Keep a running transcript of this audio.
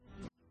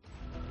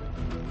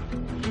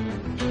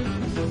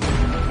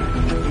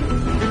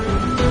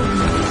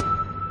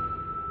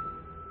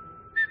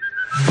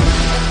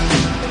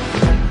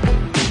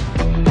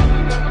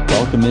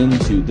welcome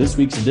into this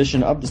week's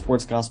edition of the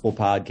Sports Gospel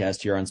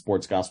Podcast here on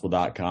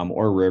sportsgospel.com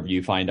or wherever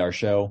you find our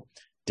show.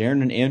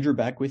 Darren and Andrew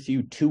back with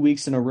you 2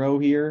 weeks in a row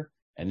here,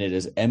 and it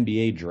is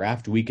NBA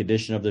Draft Week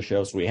edition of the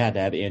show, so we had to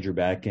have Andrew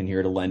back in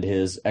here to lend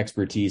his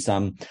expertise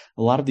on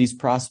a lot of these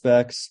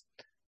prospects.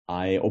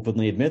 I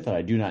openly admit that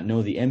I do not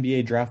know the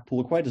NBA draft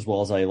pool quite as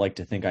well as I like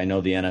to think I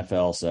know the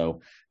NFL,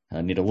 so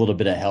I need a little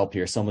bit of help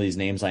here. Some of these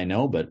names I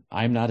know, but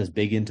I'm not as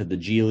big into the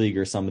G League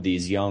or some of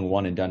these young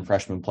one-and-done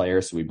freshman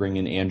players, so we bring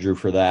in Andrew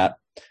for that.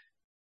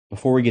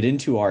 Before we get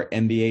into our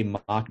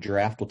NBA mock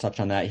draft, we'll touch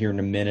on that here in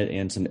a minute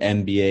and some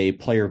NBA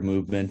player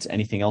movement.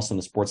 Anything else on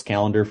the sports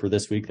calendar for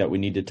this week that we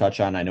need to touch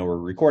on? I know we're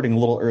recording a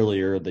little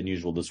earlier than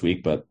usual this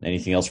week, but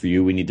anything else for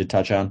you we need to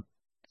touch on?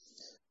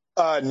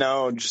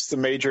 No, just the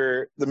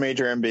major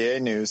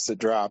NBA news that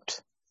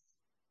dropped.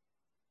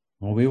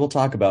 Well, we will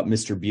talk about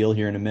Mr. Beal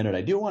here in a minute.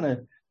 I do want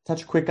to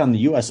touch quick on the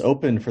U.S.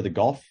 Open for the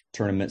golf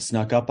tournament.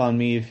 Snuck up on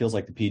me. It feels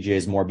like the PGA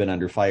has more been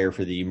under fire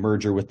for the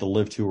merger with the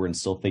LIV Tour and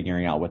still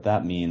figuring out what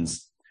that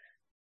means.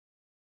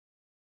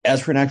 As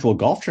for an actual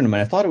golf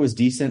tournament, I thought it was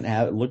decent.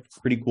 It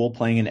looked pretty cool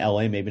playing in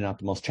LA, maybe not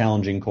the most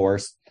challenging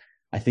course.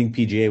 I think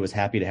PGA was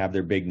happy to have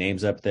their big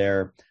names up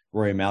there.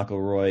 Rory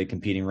McIlroy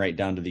competing right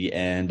down to the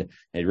end.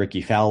 They had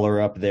Ricky Fowler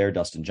up there.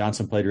 Dustin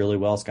Johnson played really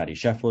well. Scottie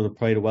Scheffler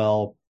played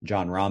well.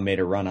 Jon Rahm made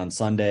a run on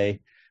Sunday.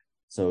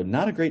 So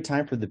not a great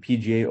time for the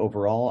PGA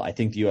overall. I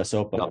think the U.S.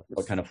 Open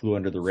kind of flew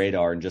under the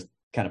radar and just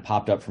kind of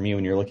popped up for me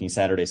when you're looking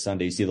Saturday,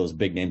 Sunday. You see those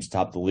big names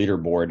atop the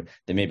leaderboard.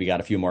 They maybe got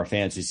a few more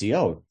fans. You see,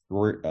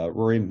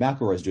 Rory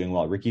McIlroy is doing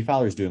well. Ricky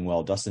Fowler is doing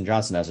well. Dustin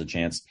Johnson has a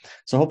chance.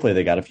 So hopefully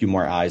they got a few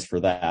more eyes for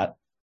that.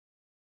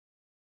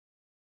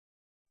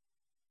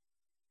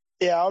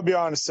 Yeah, I'll be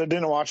honest. I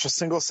didn't watch a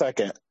single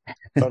second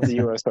of the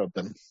U.S.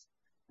 Open.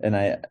 And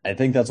I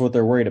think that's what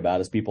they're worried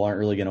about is people aren't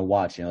really going to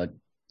watch. You know,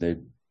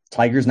 the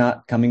Tiger's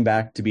not coming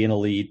back to be an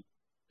elite.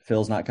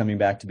 Phil's not coming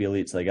back to be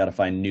elite. So they got to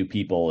find new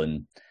people.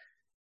 And it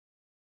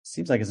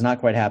seems like it's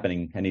not quite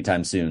happening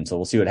anytime soon. So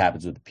we'll see what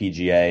happens with the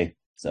PGA.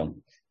 So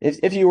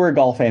if you were a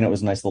golf fan, it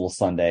was a nice little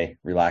Sunday,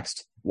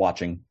 relaxed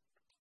watching.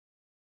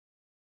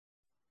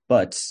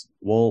 But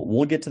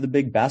we'll get to the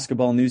big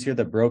basketball news here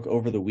that broke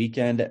over the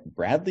weekend.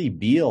 Bradley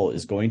Beal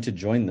is going to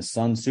join the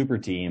Suns super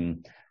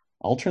team.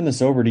 I'll turn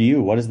this over to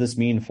you. What does this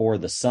mean for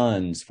the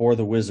Suns, for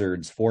the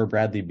Wizards, for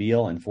Bradley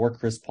Beal, and for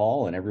Chris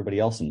Paul and everybody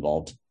else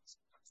involved?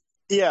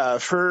 Yeah,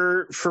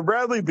 for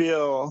Bradley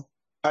Beal,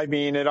 I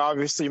mean, it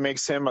obviously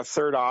makes him a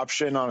third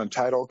option on a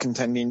title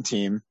contending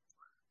team.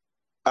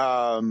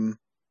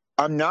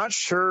 I'm not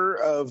sure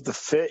of the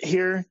fit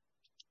here.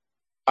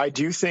 I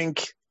do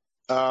think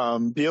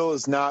Beal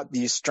is not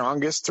the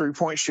strongest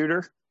three-point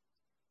shooter,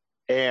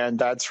 and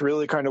that's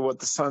really kind of what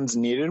the Suns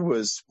needed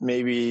was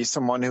maybe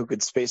someone who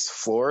could space the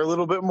floor a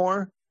little bit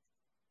more.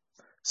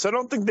 So I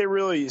don't think they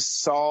really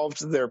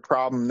solved their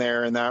problem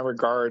there in that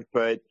regard,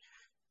 but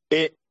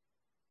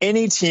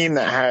any team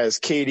that has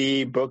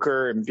KD,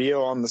 Booker, and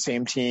Beal on the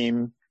same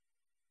team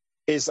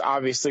is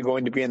obviously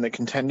going to be in the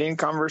contending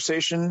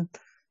conversation.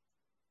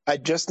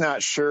 I'm just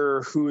not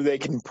sure who they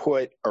can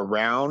put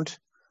around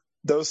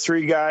those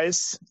three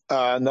guys.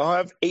 And they'll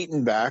have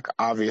Ayton back,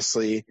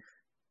 obviously,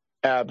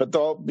 but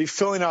they'll be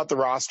filling out the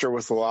roster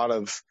with a lot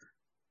of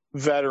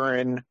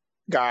veteran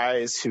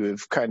guys who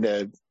have kind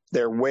of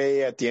they're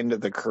way at the end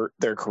of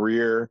their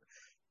career.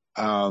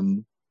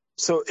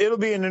 So it'll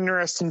be an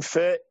interesting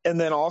fit. And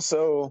then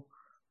also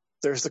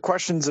there's the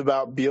questions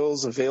about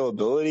Beal's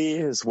availability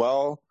as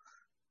well.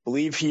 I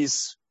believe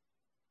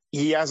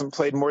he hasn't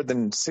played more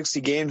than 60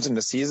 games in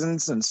the season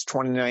since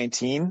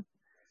 2019.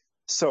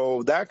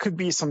 So that could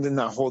be something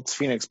that holds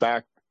Phoenix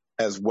back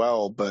as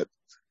well. But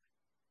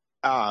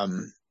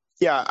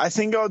yeah, I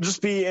think I'll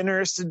just be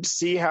interested to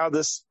see how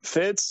this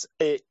fits.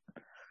 It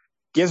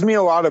gives me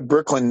a lot of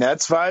Brooklyn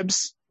Nets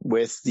vibes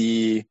with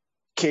the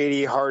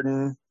KD,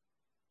 Harden,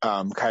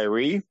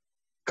 Kyrie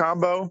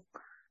combo,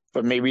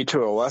 but maybe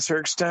to a lesser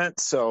extent.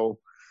 So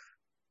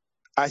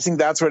I think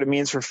that's what it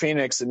means for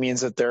Phoenix. It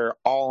means that they're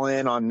all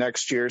in on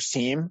next year's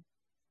team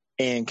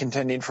and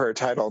contending for a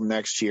title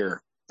next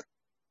year.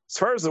 As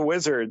far as the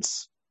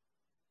Wizards,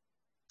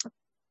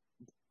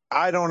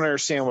 I don't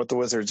understand what the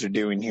Wizards are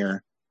doing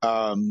here.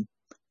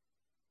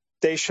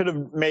 They should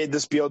have made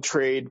this Beal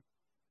trade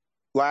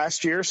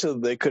last year so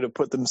they could have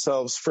put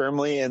themselves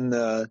firmly in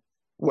the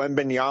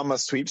Wembanyama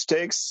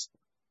sweepstakes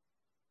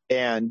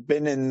and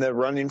been in the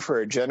running for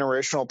a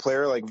generational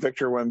player like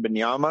Victor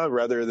Wembanyama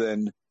rather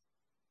than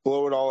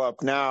blow it all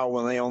up now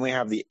when they only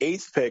have the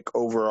 8th pick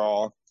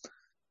overall.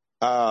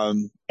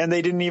 And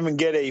they didn't even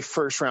get a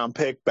first-round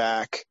pick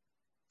back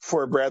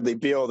for Bradley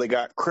Beal. They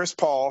got Chris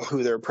Paul,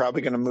 who they're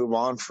probably going to move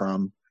on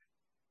from,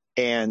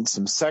 and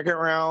some second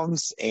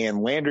rounds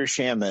and Landry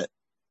Shamet,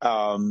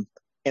 and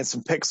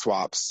some pick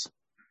swaps.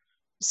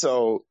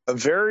 So a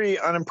very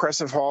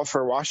unimpressive haul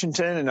for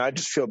Washington, and I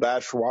just feel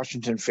bad for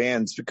Washington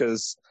fans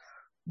because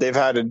they've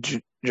had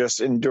to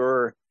just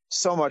endure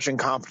so much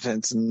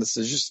incompetence, and this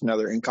is just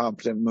another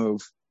incompetent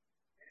move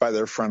by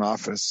their front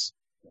office.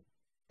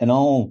 And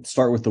I'll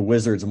start with the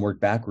Wizards and work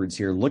backwards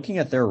here. Looking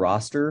at their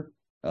roster,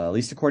 at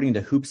least according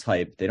to Hoops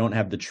Hype, they don't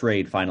have the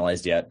trade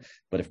finalized yet.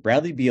 But if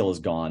Bradley Beal is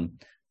gone,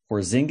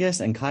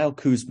 Porzingis and Kyle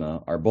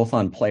Kuzma are both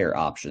on player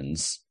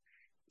options.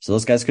 So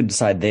those guys could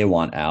decide they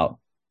want out.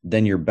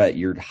 Then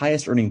your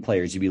highest earning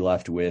players you'd be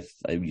left with,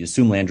 you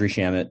assume Landry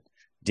Shamet,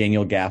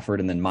 Daniel Gafford,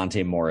 and then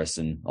Monte Morris.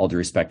 And all due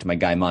respect to my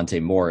guy Monte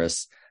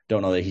Morris,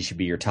 don't know that he should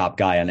be your top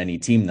guy on any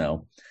team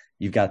though.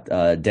 You've got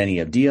Denny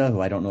Avdia,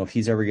 who I don't know if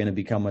he's ever going to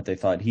become what they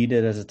thought he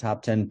did as a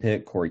top 10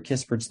 pick. Corey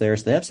Kispert's there.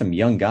 So they have some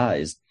young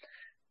guys.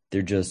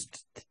 They're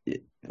just,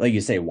 like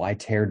you say, why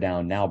tear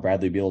down now?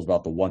 Bradley Beal is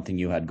about the one thing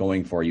you had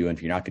going for you. And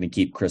if you're not going to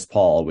keep Chris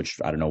Paul,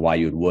 which I don't know why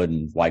you would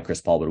and why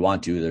Chris Paul would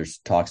want to, there's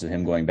talks of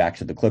him going back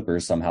to the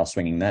Clippers, somehow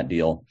swinging that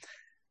deal.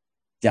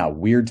 Yeah,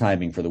 weird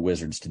timing for the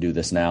Wizards to do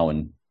this now.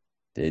 And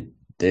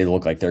they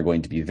look like they're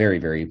going to be very,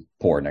 very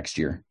poor next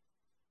year.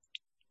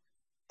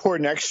 Poor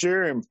next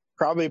year and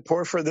probably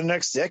poor for the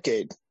next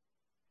decade.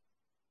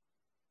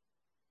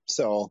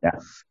 So,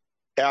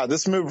 yeah,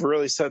 this move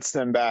really sets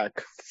them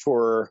back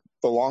for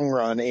the long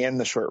run and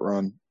the short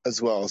run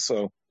as well.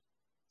 So,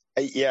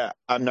 yeah,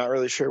 I'm not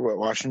really sure what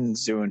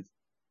Washington's doing.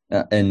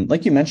 And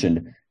like you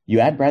mentioned, you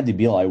add Bradley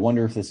Beal. I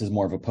wonder if this is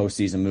more of a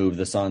postseason move.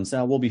 The Suns,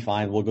 we'll be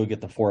fine. We'll go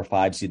get the 4 or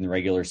 5 seed in the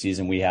regular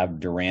season. We have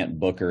Durant,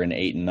 Booker, and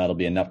Ayton. That'll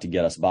be enough to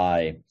get us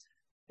by.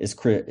 Is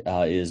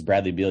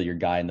Bradley Beal your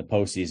guy in the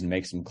postseason?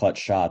 Make some clutch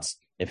shots.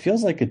 It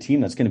feels like a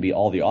team that's going to be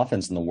all the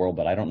offense in the world,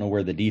 but I don't know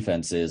where the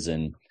defense is.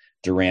 And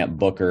Durant,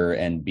 Booker,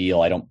 and Beal,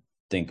 I don't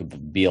think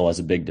of Beal as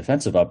a big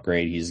defensive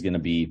upgrade. He's going to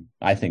be,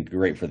 I think,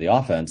 great for the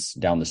offense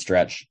down the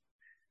stretch.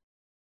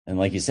 And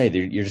like you say,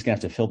 you're just going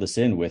to have to fill this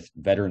in with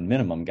veteran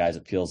minimum guys.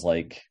 It feels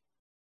like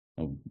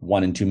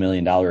 $1 and $2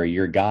 million a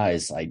year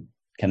guys.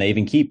 Can they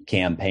even keep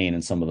Cam Payne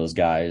and some of those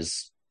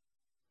guys?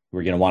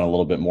 We're going to want a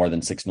little bit more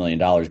than $6 million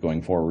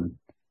going forward.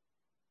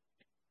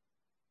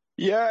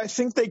 Yeah, I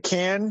think they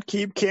can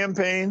keep Cam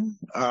Payne.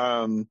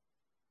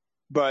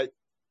 But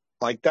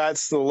like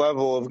that's the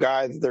level of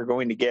guy that they're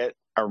going to get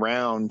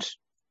around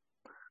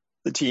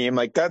the team.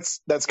 Like that's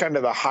kind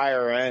of the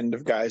higher end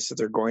of guys that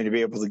they're going to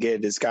be able to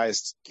get is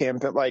guys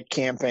like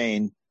Cam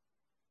Payne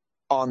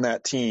on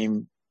that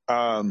team.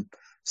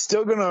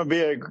 Still going to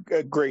be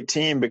a great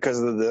team because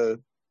of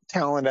the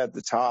talent at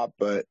the top,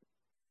 but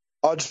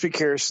I'll just be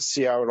curious to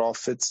see how it all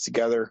fits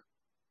together.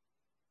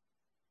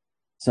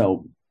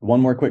 So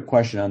one more quick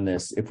question on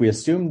this. If we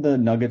assume the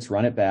Nuggets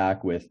run it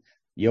back with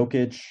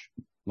Jokic,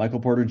 Michael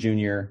Porter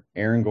Jr.,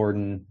 Aaron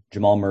Gordon,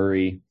 Jamal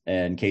Murray,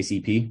 and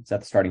KCP, is that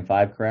the starting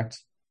 5,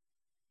 correct?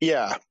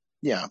 Yeah.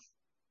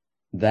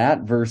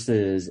 That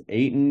versus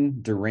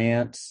Ayton,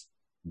 Durant,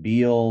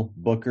 Beal,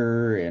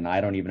 Booker, and I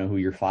don't even know who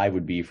your 5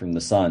 would be from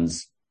the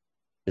Suns.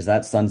 Is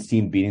that Suns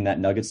team beating that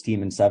Nuggets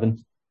team in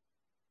 7?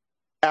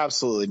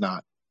 Absolutely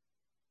not.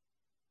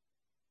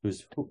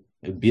 Who's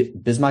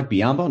Bismack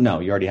Biyombo?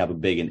 No, you already have a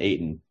big in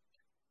Ayton.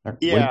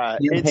 Yeah,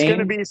 it's going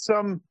to be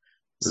some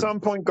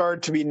point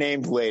guard to be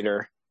named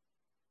later.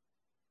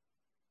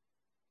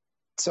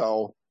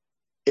 So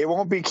it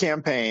won't be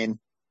Cam Payne,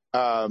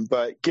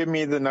 but give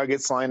me the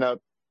Nuggets lineup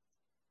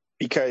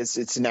because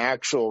it's an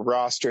actual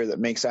roster that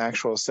makes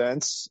actual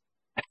sense.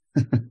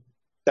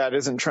 That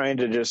isn't trying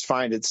to just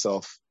find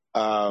itself.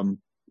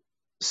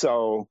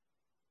 So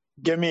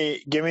give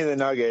me the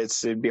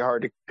Nuggets. It'd be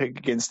hard to pick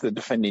against the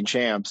defending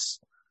champs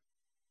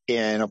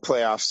in a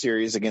playoff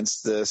series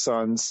against the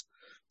Suns,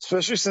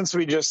 especially since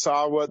we just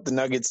saw what the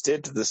Nuggets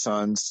did to the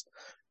Suns.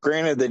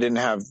 Granted, they didn't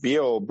have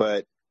Beal,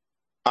 but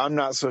I'm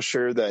not so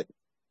sure that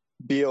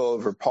Beal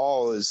over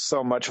Paul is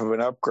so much of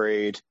an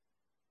upgrade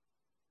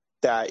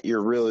that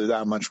you're really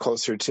that much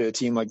closer to a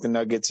team like the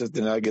Nuggets if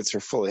the Nuggets are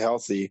fully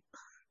healthy.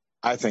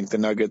 I think the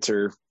Nuggets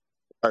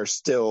are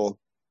still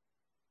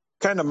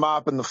kind of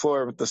mopping the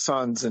floor with the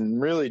Suns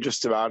and really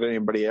just about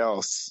anybody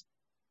else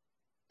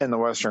in the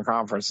Western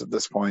Conference at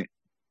this point.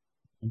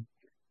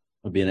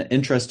 It'll be an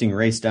interesting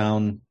race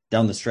down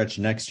the stretch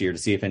next year to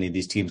see if any of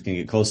these teams can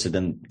get close to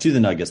the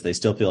Nuggets. They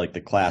still feel like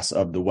the class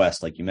of the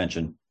West, like you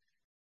mentioned.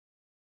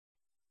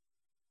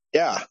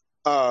 Yeah,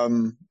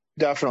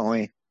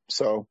 definitely.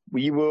 So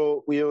we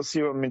will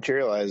see what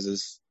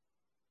materializes.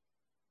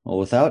 Well,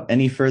 without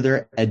any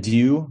further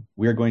ado,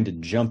 we're going to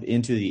jump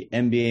into the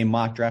NBA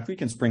mock draft. We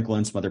can sprinkle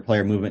in some other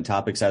player movement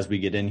topics as we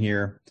get in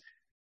here.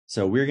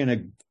 So we're going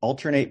to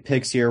alternate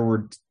picks here.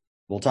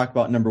 We'll talk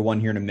about number 1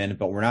 here in a minute,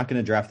 but we're not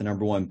going to draft the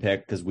number 1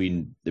 pick because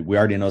we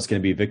already know it's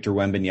going to be Victor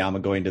Wembanyama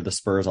going to the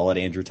Spurs. I'll let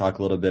Andrew talk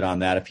a little bit on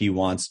that if he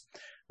wants.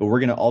 But we're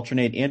going to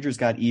alternate. Andrew's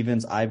got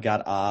evens. I've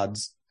got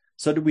odds.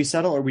 So did we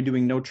settle? Are we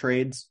doing no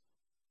trades?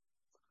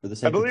 For the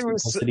sake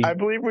I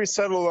believe we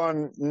settled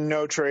on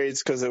no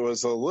trades because it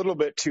was a little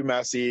bit too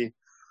messy.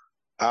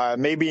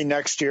 Maybe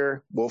next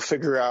year we'll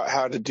figure out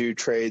how to do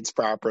trades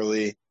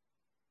properly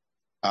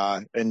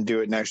and do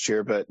it next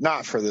year, but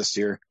not for this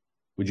year.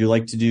 Would you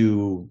like to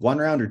do 1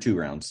 round or 2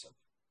 rounds?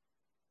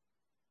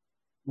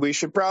 We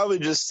should probably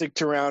just stick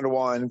to round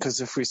 1 because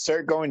if we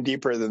start going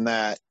deeper than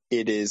that,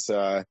 it gets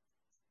a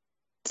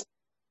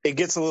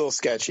little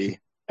sketchy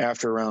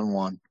after round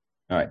 1.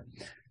 All right.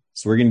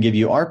 So we're going to give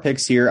you our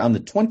picks here on the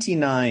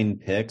 29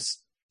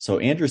 picks. So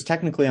Andrew's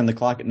technically on the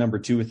clock at number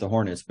 2 with the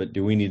Hornets, but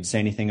do we need to say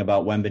anything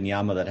about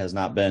Wembanyama that has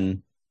not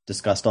been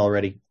discussed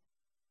already?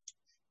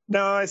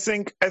 No, I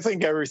think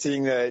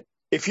everything that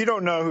if you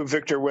don't know who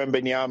Victor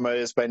Wembanyama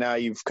is by now,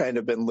 you've kind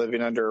of been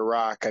living under a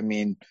rock. I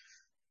mean,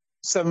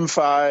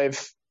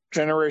 7'5",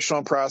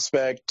 generational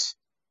prospect,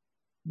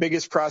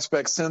 biggest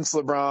prospect since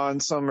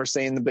LeBron. Some are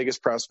saying the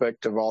biggest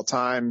prospect of all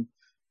time.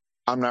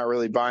 I'm not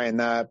really buying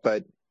that,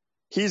 but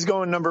he's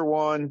going number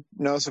 1.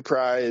 No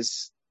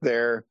surprise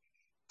there.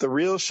 The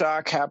real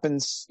shock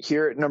happens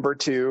here at number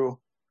 2,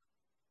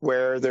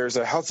 where there's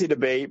a healthy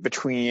debate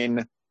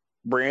between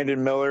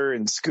Brandon Miller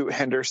and Scoot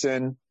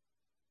Henderson.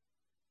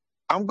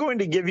 I'm going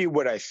to give you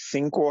what I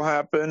think will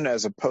happen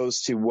as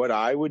opposed to what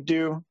I would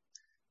do.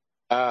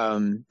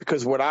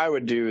 Because what I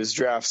would do is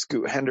draft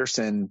Scoot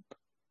Henderson.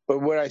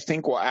 But what I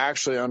think will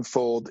actually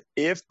unfold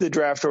if the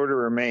draft order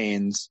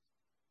remains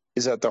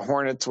is that the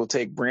Hornets will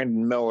take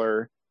Brandon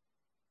Miller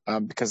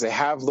because they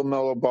have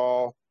LaMelo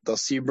Ball. They'll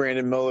see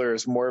Brandon Miller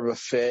as more of a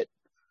fit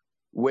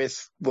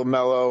with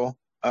LaMelo.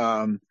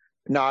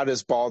 Not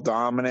as ball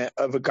dominant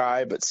of a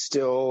guy, but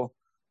still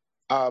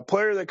a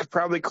player that could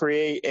probably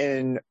create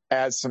and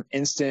add some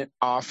instant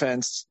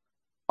offense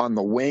on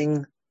the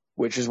wing,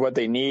 which is what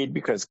they need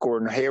because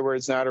Gordon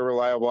Hayward's not a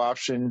reliable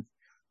option.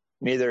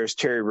 Neither is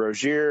Terry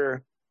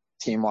Rozier.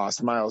 Team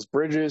lost Miles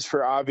Bridges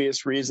for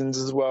obvious reasons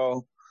as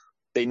well.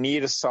 They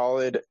need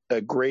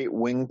a great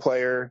wing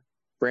player.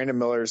 Brandon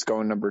Miller is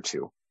going number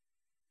 2.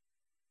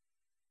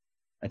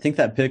 I think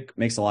that pick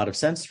makes a lot of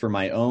sense for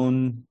my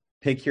own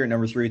pick here at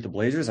number 3 with the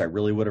Blazers. I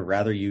really would have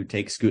rather you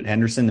take Scoot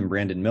Henderson than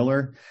Brandon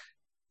Miller.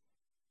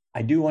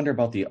 I do wonder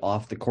about the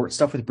off the court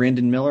stuff with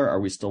Brandon Miller. Are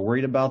we still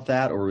worried about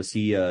that? Or was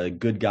he a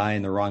good guy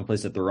in the wrong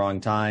place at the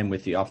wrong time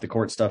with the off the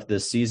court stuff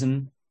this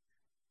season?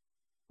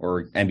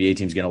 Or NBA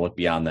teams going to look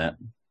beyond that?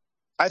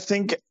 I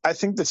think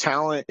the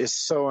talent is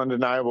so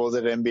undeniable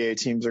that NBA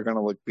teams are going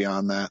to look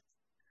beyond that.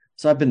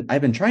 So I've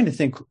been trying to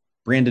think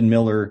Brandon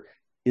Miller,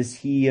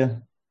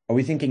 are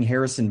we thinking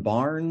Harrison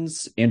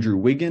Barnes, Andrew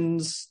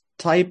Wiggins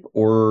type,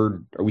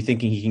 or are we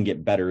thinking he can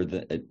get better?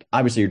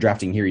 Obviously you're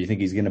drafting here. You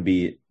think he's going to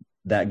be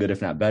that good,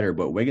 if not better,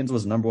 but Wiggins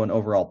was number 1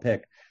 overall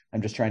pick.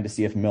 I'm just trying to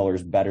see if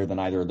Miller's better than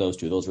either of those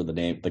two. Those were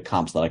the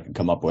comps that I could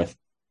come up with.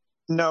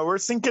 No, we're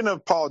thinking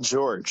of Paul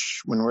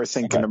George when we're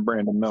thinking of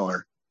Brandon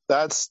Miller.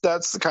 That's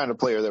the kind of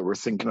player that we're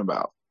thinking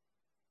about.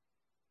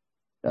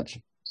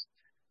 Gotcha.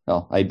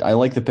 Well, I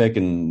like the pick,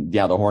 and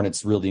yeah, the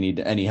Hornets really need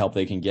any help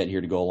they can get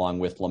here to go along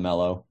with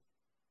LaMelo.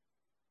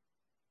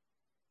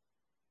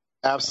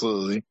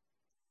 Absolutely.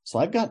 So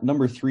I've got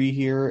number 3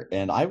 here,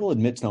 and I will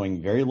admit to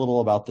knowing very little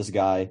about this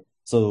guy.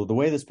 So the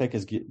way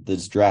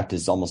this draft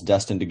is almost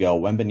destined to go,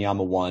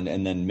 Wembanyama 1,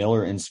 and then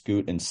Miller and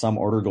Scoot in some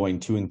order going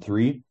 2 and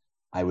 3.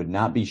 I would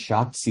not be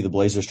shocked to see the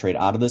Blazers trade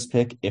out of this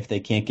pick if they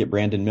can't get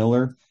Brandon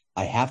Miller.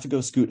 I have to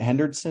go Scoot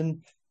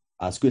Henderson,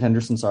 but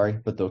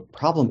the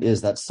problem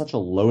is that's such a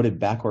loaded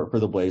backcourt for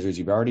the Blazers.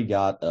 You've already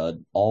got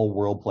an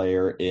all-world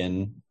player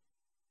in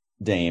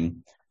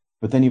Dame,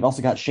 but then you've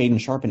also got Shaedon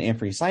Sharpe and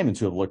Anthony Simons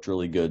who have looked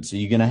really good. So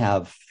you're going to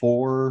have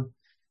 4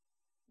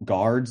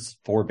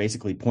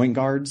 basically point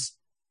guards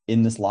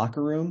in this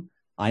locker room.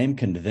 I am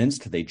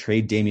convinced they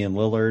trade Damian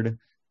Lillard.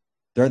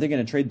 They're either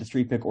going to trade the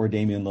 3 pick or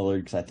Damian Lillard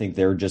because I think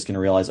they're just going to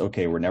realize,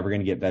 okay, we're never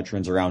going to get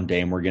veterans around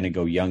Dame. We're going to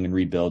go young and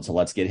rebuild. So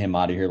let's get him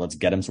out of here. Let's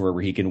get him somewhere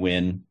where he can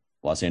win.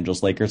 Los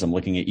Angeles Lakers, I'm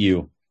looking at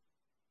you.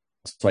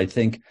 So I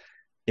think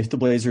if the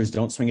Blazers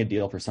don't swing a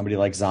deal for somebody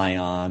like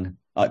Zion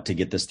to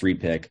get this 3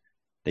 pick,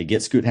 they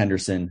get Scoot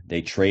Henderson,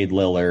 they trade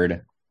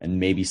Lillard and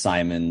maybe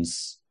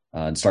Simons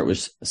and start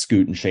with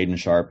Scoot and Shaedon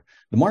Sharpe.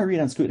 The more I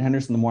read on Scoot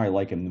Henderson, the more I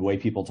like him. The way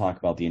people talk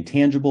about the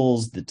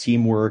intangibles, the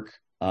teamwork,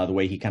 the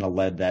way he kind of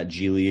led that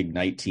G League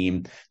Ignite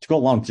team to go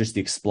along with just the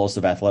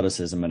explosive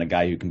athleticism and a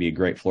guy who can be a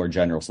great floor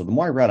general. So the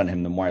more I read on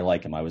him, the more I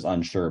like him. I was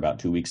unsure about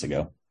 2 weeks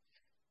ago.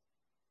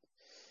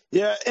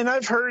 Yeah, and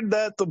I've heard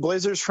that the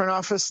Blazers front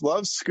office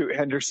loves Scoot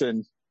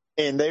Henderson,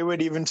 and they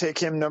would even take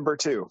him number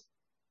 2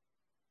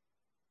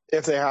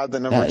 if they had the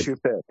number 2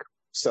 pick.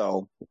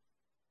 So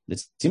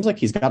it seems like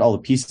he's got all the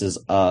pieces.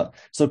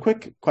 So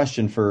quick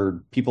question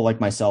for people like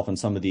myself and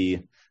some of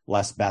the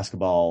less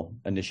basketball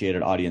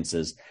initiated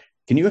audiences.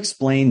 Can you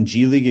explain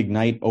G League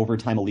Ignite,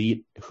 Overtime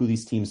Elite, who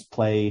these teams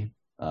play?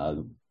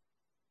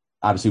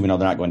 Obviously, we know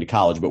they're not going to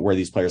college, but where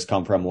these players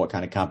come from, what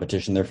kind of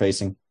competition they're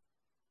facing?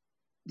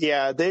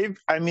 Yeah,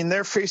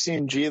 they're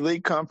facing G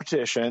League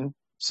competition.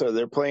 So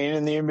they're playing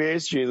in the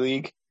NBA's G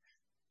League.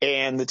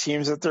 And the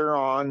teams that they're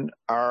on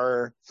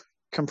are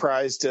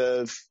comprised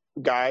of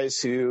guys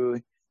who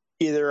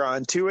either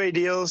on 2-way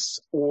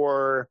deals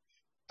or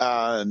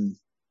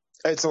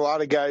it's a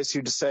lot of guys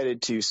who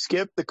decided to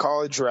skip the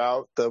college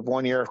route, the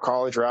 1 year of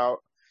college route,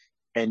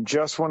 and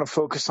just want to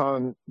focus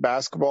on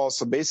basketball.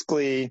 So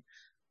basically,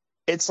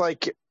 it's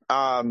like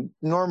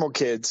normal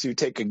kids who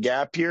take a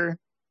gap year.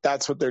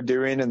 That's what they're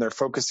doing, and they're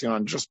focusing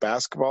on just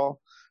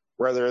basketball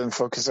rather than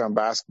focusing on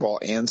basketball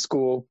and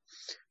school.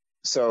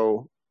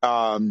 So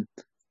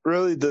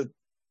really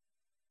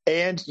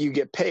and you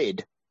get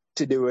paid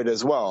to do it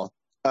as well.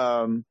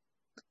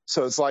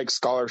 So it's like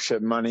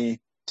scholarship money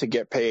to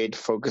get paid,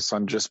 focus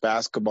on just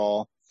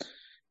basketball.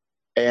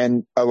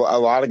 And a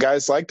lot of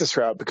guys like this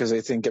route because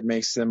they think it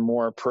makes them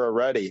more pro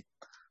ready.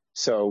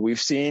 So we've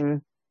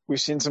seen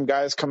some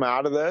guys come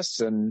out of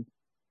this and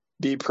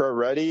be pro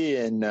ready,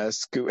 and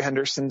Scoot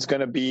Henderson's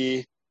going to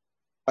be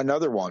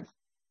another one.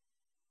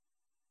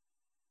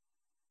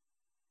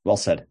 Well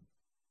said.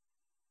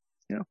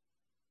 Yeah.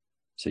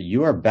 So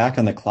you are back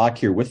on the clock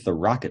here with the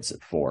Rockets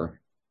at 4.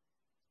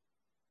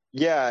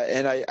 Yeah,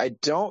 and I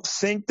don't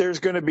think there's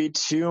going to be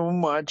too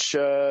much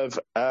of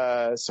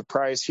a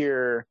surprise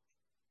here,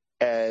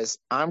 as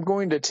I'm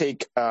going to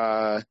take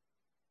I'm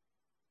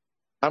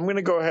going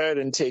to go ahead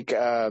and take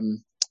I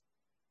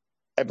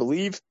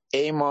believe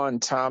Amon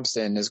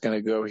Thompson is going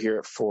to go here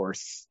at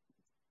 4th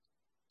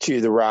to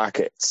the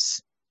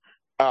Rockets.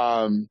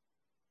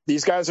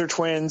 These guys are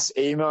twins,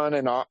 Amon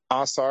and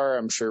Ausar.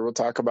 I'm sure we'll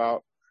talk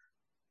about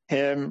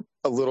him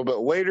a little bit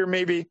later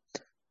maybe,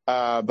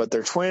 but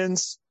they're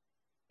twins.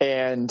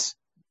 And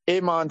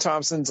Amon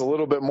Thompson's a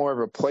little bit more of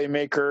a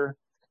playmaker,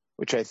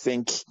 which I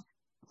think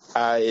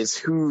is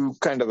who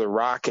kind of the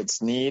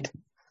Rockets need.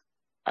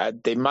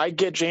 They might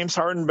get James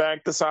Harden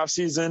back this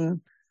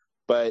offseason,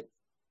 but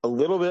a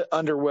little bit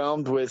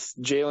underwhelmed with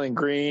Jalen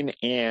Green,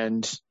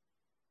 and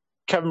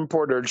Kevin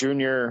Porter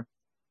Jr.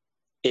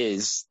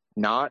 is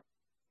not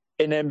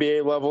an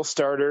NBA level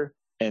starter.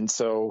 And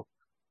so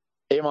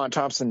Amon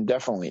Thompson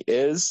definitely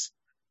is.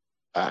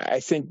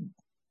 I think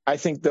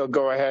they'll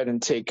go ahead and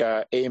take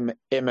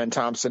Amon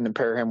Thompson and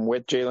pair him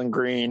with Jalen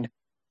Green.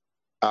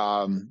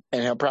 And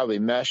he'll probably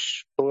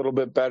mesh a little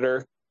bit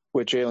better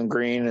with Jalen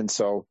Green. And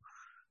so,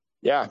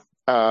 yeah,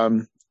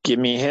 give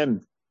me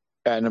him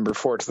at number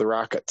 4 to the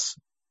Rockets.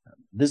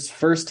 This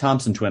first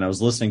Thompson twin, I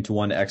was listening to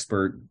one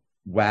expert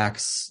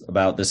wax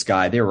about this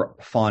guy. They were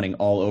fawning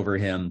all over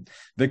him.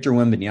 Victor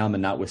Wembanyama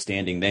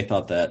notwithstanding, they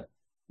thought that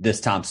this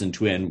Thompson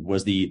twin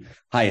was the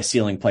highest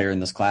ceiling player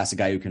in this class, a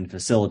guy who can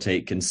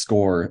facilitate, can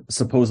score,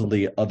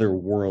 supposedly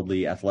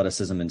otherworldly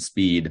athleticism and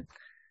speed.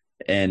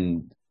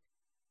 And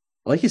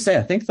like you say,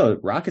 I think the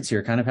Rockets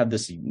here kind of have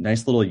this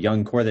nice little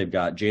young core. They've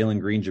got Jalen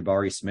Green,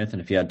 Jabari Smith,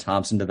 and if you add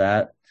Thompson to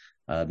that,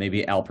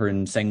 maybe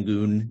Alperen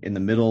Sengun in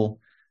the middle.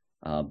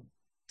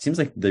 Seems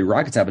like the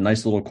Rockets have a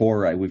nice little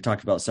core. We've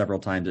talked about several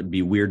times. It'd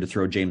be weird to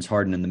throw James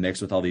Harden in the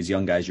mix with all these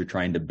young guys you're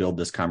trying to build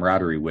this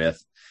camaraderie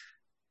with.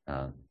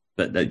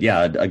 But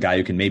yeah, a guy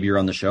who can maybe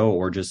run the show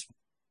or just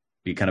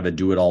be kind of a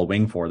do-it-all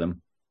wing for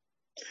them.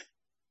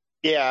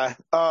 Yeah,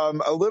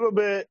 a little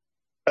bit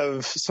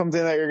of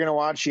something that you're going to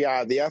watch.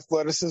 Yeah, the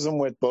athleticism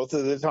with both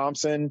of the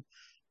Thompson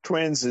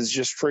twins is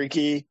just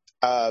freaky,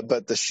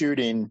 but the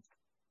shooting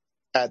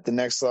at the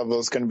next level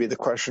is going to be the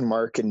question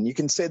mark. And you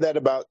can say that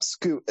about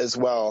Scoot as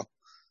well.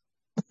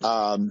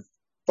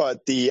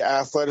 But the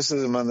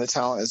athleticism and the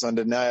talent is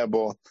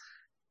undeniable.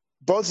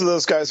 Both of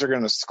those guys are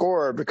going to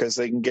score because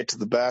they can get to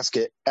the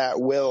basket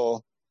at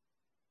will,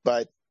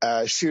 but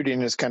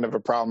shooting is kind of a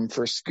problem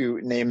for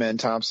Scoot and Amon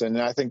Thompson.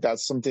 And I think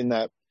that's something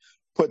that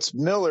puts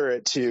Miller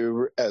at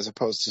 2 as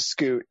opposed to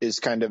Scoot, is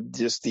kind of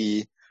just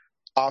the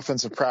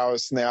offensive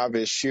prowess and the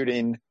obvious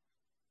shooting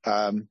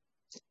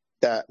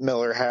that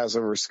Miller has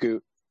over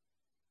Scoot.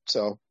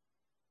 So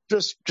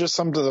just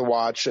something to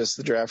watch as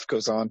the draft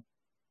goes on.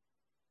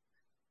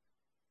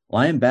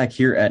 Well, I am back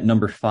here at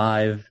number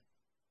 5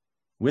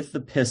 with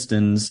the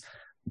Pistons,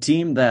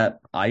 team that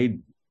I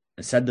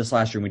said this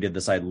last year when we did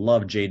this. I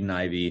love Jaden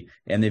Ivey,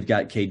 and they've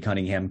got Cade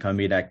Cunningham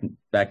coming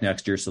back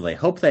next year, so they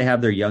hope they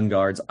have their young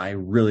guards. I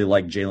really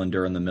like Jalen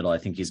Durr in the middle. I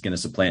think he's going to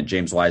supplant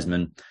James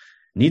Wiseman.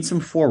 Need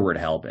some forward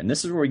help, and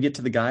this is where we get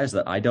to the guys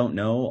that I don't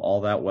know all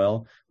that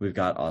well. We've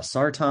got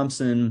Ausar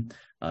Thompson,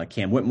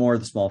 Cam Whitmore,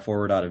 the small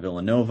forward out of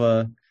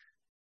Villanova,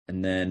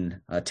 and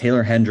then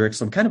Taylor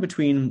Hendricks. I'm kind of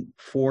between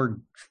four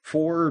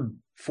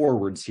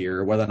forwards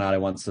here, whether or not I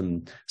want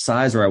some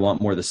size or I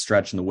want more of the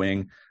stretch in the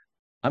wing.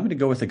 I'm going to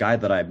go with a guy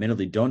that I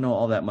admittedly don't know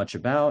all that much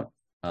about,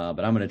 but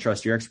I'm going to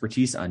trust your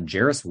expertise on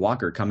Jarace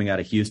Walker coming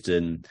out of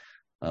Houston,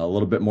 a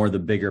little bit more the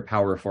bigger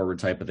power forward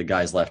type of the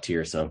guys left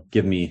here. So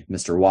give me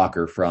Mr.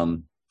 Walker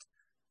from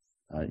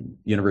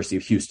University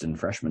of Houston,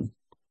 freshman.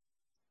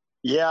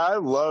 Yeah, I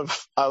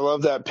love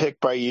that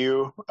pick by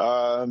you.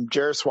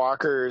 Jarace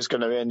Walker is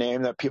going to be a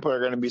name that people are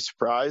going to be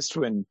surprised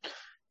when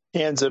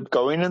he ends up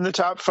going in the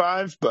top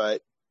 5,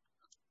 but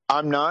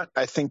I'm not.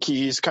 I think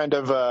he's kind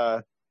of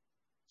a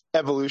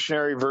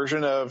evolutionary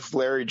version of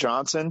Larry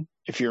Johnson,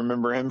 if you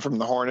remember him from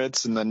the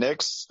Hornets and the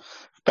Knicks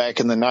back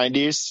in the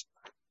 90s.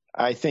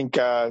 I think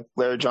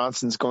Larry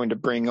Johnson's going to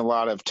bring a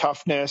lot of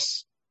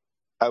toughness,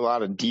 a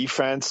lot of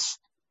defense,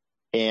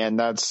 and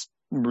that's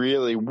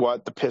really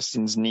what the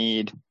Pistons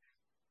need.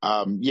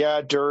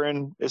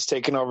 Duren is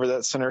taking over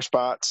that center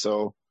spot,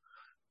 so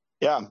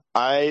yeah,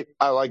 I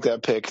like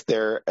that pick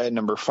there at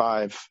number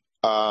 5.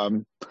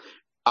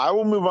 I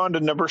will move on to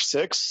number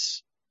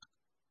 6.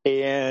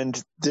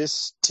 And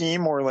this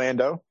team,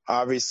 Orlando,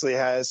 obviously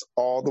has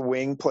all the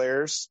wing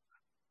players,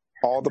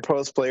 all the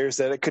post players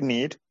that it could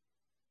need.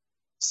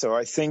 So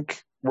I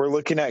think we're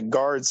looking at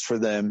guards for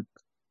them.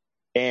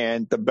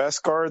 And the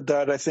best guard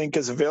that I think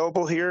is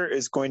available here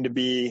is going to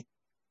be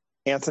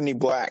Anthony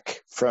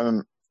Black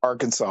from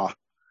Arkansas.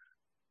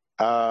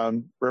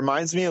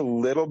 Reminds me a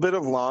little bit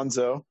of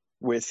Lonzo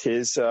with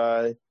his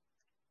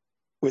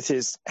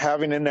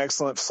having an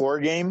excellent floor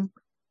game.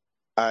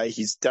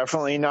 He's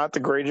definitely not the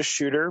greatest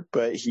shooter,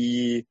 but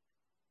he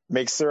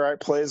makes the right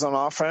plays on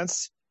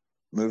offense,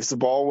 moves the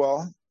ball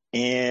well,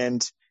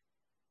 and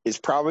is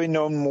probably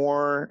known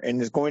more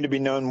and is going to be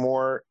known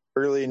more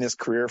early in his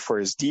career for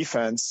his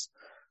defense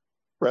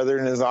rather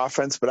than his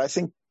offense. But I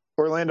think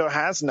Orlando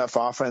has enough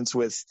offense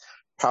with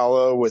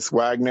Paolo, with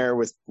Wagner,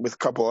 with a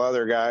couple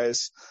other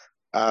guys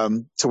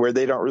to where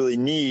they don't really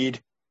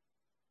need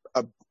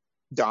a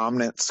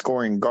dominant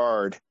scoring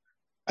guard.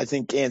 I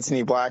think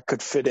Anthony Black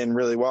could fit in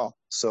really well.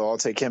 So I'll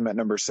take him at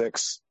number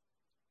 6.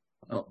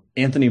 Well,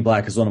 Anthony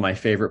Black is one of my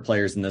favorite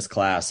players in this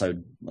class. I a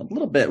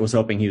little bit was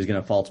hoping he was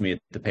going to fall to me at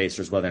the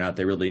Pacers, whether or not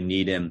they really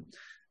need him.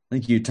 I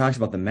think you talked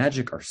about the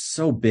Magic are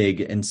so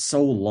big and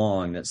so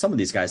long that some of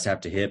these guys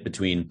have to hit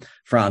between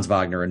Franz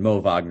Wagner and Mo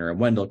Wagner and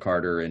Wendell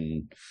Carter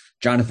and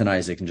Jonathan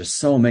Isaac and just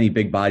so many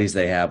big bodies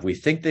they have. We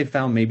think they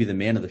found maybe the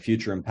man of the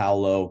future in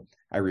Paolo.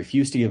 I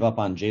refuse to give up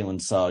on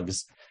Jalen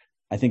Suggs.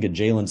 I think a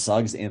Jalen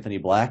Suggs, Anthony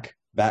Black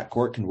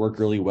backcourt can work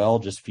really well,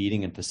 just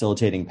feeding and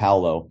facilitating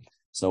Paolo.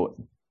 So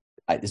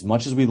as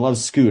much as we love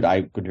Scoot,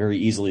 I could very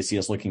easily see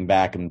us looking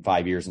back in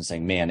 5 years and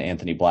saying, man,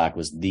 Anthony Black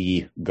was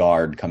the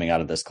guard coming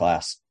out of this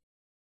class.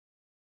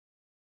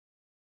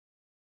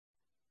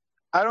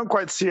 I don't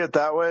quite see it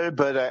that way,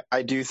 but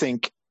I do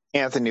think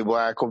Anthony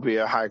Black will be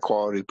a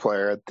high-quality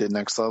player at the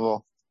next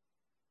level.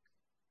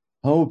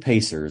 Oh,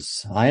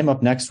 Pacers. I am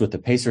up next with the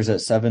Pacers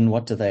at 7.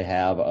 What do they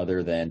have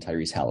other than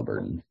Tyrese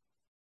Halliburton?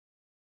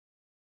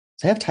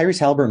 So they have Tyrese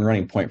Halliburton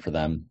running point for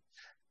them.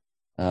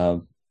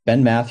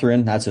 Ben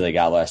Mathurin, that's who they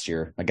got last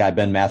year. My guy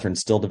Ben Mathurin,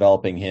 still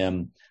developing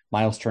him.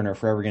 Miles Turner,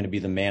 forever going to be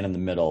the man in the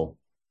middle.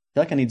 I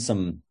feel like I need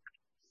some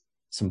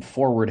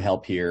forward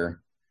help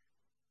here.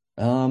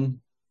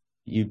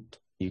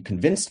 You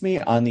convinced me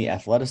on the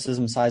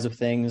athleticism size of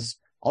things.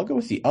 I'll go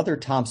with the other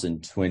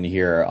Thompson twin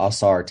here.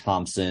 Ausar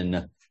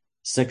Thompson,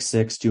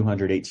 6'6",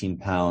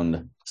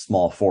 218-pound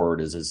small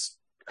forward is his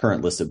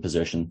current listed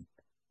position.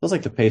 Feels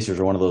like the Pacers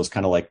are one of those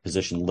kind of like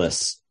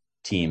positionless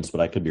teams, but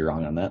I could be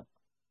wrong on that.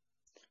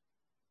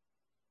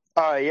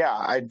 Yeah,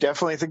 I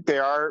definitely think they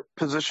are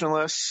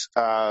positionless.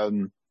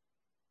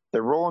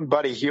 They're rolling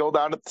Buddy Hield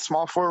out at the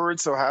small forward,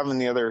 so having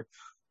the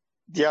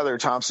other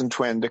Thompson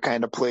twin to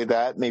kind of play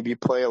that, maybe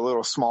play a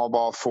little small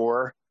ball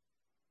 4,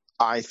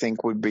 I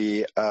think would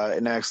be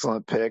an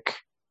excellent pick.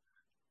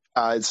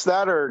 It's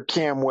that or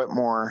Cam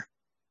Whitmore.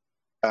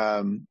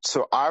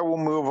 So I will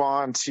move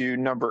on to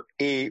number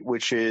 8,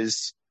 which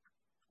is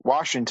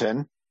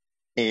Washington.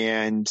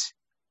 And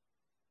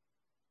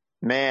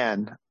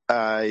man,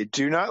 I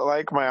do not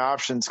like my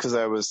options because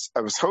I was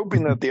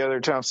hoping that the other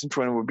Thompson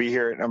twin would be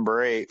here at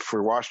number 8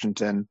 for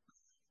Washington.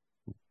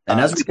 And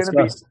as we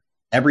discussed,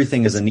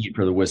 everything is a need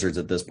for the Wizards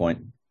at this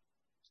point.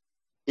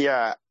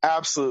 Yeah,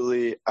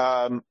 absolutely.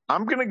 I'm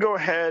going to go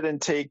ahead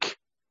and take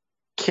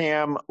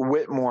Cam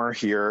Whitmore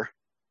here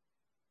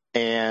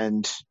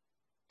and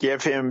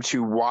give him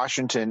to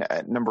Washington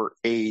at number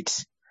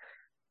 8.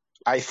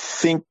 I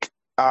think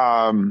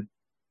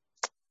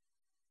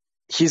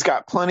he's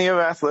got plenty of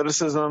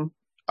athleticism.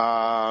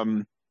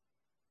 I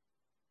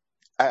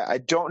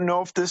don't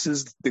know if this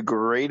is the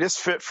greatest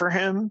fit for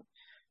him,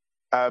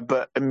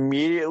 but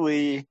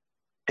immediately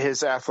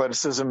his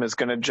athleticism is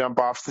going to jump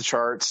off the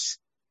charts,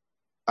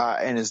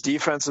 and his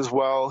defense as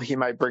well. He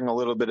might bring a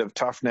little bit of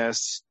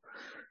toughness.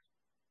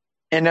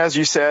 And as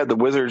you said, the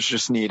Wizards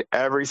just need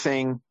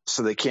everything,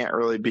 so they can't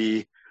really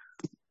be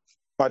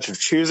much of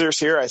choosers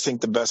here. I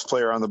think the best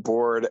player on the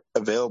board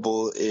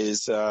available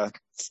is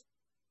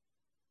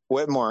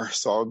Whitmore,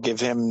 so I'll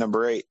give him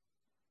number 8.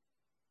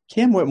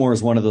 Cam Whitmore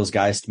is one of those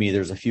guys to me.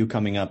 There's a few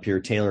coming up here.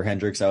 Taylor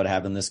Hendricks I would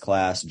have in this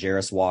class.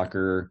 Jarris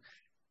Walker.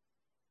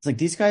 It's like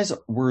these guys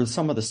were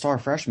some of the star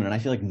freshmen, and I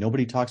feel like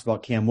nobody talks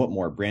about Cam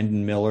Whitmore.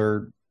 Brandon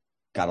Miller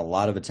got a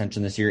lot of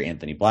attention this year.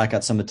 Anthony Black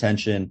got some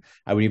attention.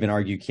 I would even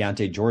argue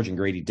Keontae George and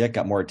Grady Dick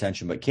got more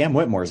attention, but Cam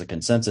Whitmore is a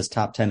consensus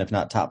top 10, if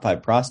not top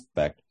 5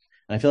 prospect.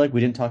 And I feel like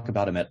we didn't talk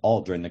about him at all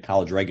during the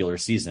college regular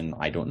season.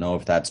 I don't know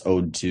if that's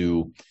owed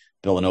to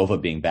Villanova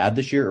being bad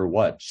this year or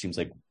what. Seems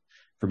like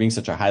for being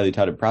such a highly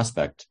touted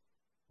prospect,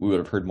 we would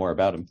have heard more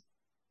about him.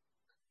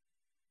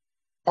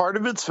 Part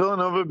of it's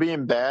Villanova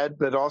being bad,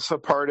 but also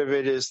part of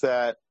it is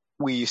that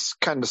we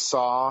kind of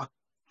saw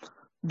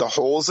the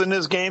holes in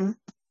his game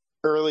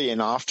early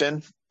and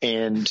often.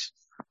 And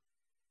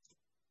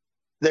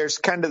there's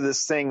kind of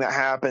this thing that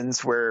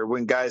happens where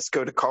when guys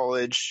go to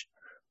college,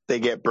 they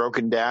get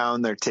broken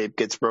down, their tape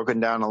gets broken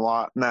down a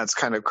lot. And that's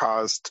kind of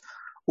caused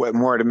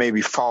Whitmore to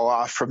maybe fall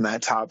off from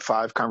that top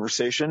 5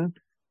 conversation.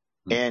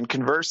 Mm-hmm. And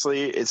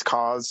conversely, it's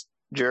caused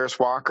Jarris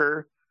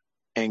Walker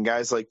and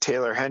guys like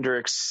Taylor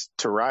Hendricks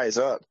to rise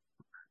up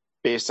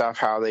based off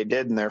how they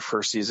did in their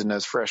first season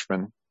as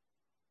freshmen.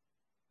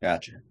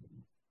 Gotcha.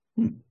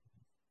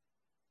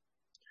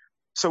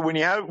 So when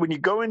you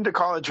go into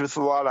college with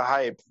a lot of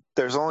hype,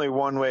 there's only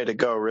one way to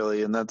go,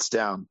 really, and that's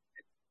down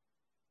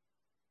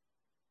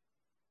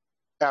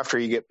after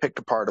you get picked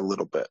apart a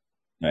little bit.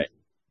 Right.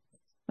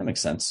 That makes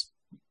sense.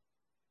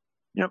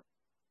 Yep.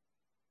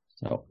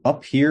 So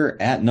up here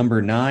at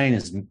number 9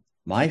 is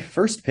my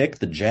first pick,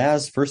 the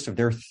Jazz, first of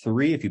their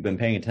 3. If you've been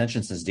paying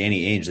attention since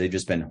Danny Ainge, they've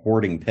just been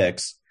hoarding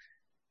picks.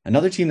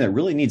 Another team that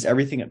really needs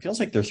everything. It feels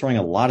like they're throwing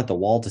a lot at the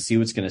wall to see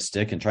what's going to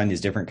stick and trying these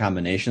different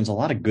combinations. A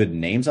lot of good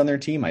names on their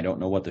team. I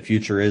don't know what the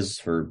future is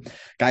for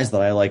guys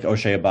that I like,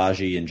 Ochai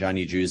Agbaji and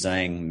Johnny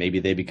Juzang. Maybe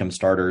they become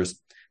starters.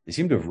 They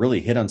seem to have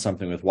really hit on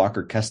something with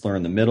Walker Kessler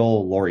in the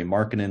middle. Lauri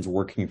Markkanen's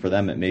working for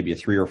them at maybe a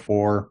 3 or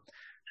 4.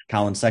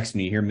 Colin Sexton,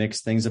 you hear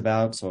mixed things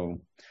about.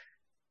 So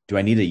do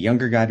I need a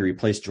younger guy to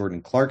replace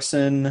Jordan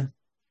Clarkson,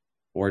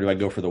 or do I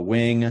go for the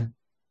wing?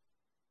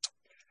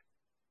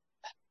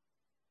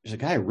 There's a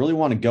guy I really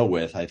want to go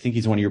with. I think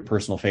he's one of your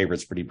personal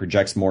favorites, but he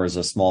projects more as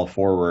a small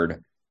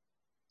forward.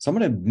 So I'm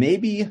going to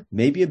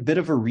maybe a bit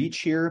of a reach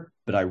here,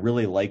 but I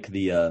really like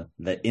the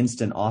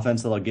instant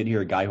offense that I'll get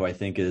here. A guy who I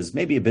think is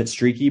maybe a bit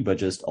streaky, but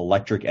just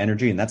electric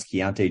energy, and that's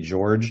Keontae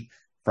George,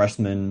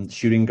 freshman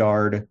shooting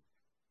guard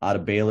out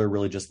of Baylor.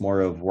 Really just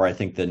more of where I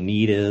think the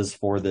need is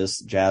for this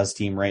Jazz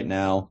team right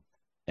now.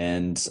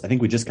 And I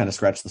think we just kind of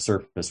scratched the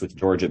surface with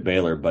George at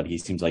Baylor, but he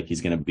seems like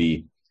he's going to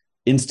be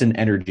instant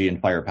energy and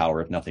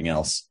firepower, if nothing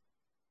else.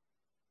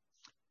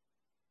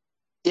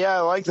 Yeah,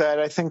 I like that.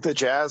 I think the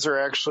Jazz are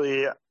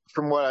actually,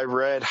 from what I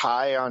read,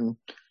 high on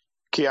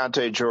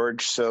Keontae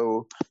George,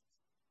 so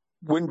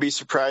wouldn't be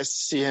surprised to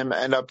see him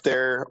end up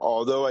there,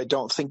 although I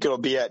don't think it'll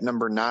be at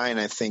number 9.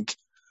 I think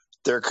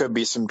there could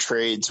be some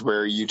trades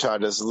where Utah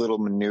does a little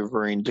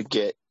maneuvering to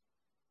get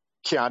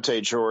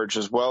Keontae George,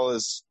 as well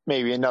as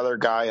maybe another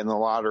guy in the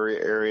lottery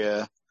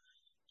area.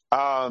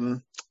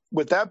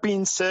 With that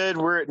being said,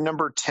 we're at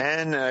number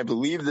 10, and I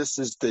believe this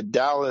is the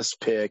Dallas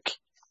pick.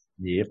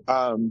 Yep.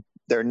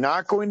 They're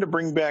not going to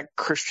bring back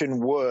Christian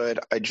Wood,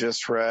 I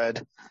just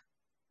read.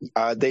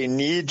 They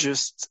need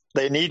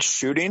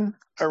shooting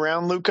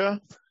around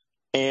Luka,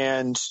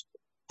 and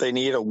they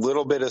need a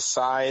little bit of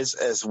size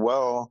as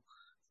well.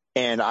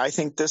 And I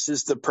think this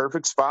is the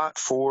perfect spot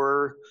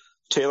for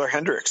Taylor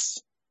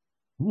Hendricks.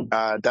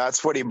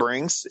 That's what he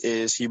brings.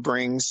 He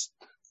brings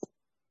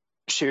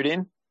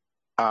shooting.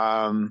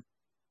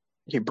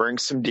 He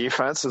brings some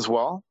defense as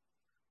well,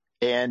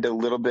 and a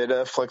little bit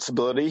of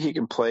flexibility. He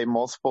can play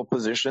multiple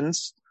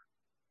positions.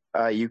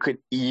 You could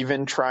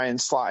even try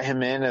and slot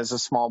him in as a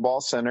small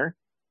ball center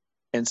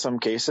in some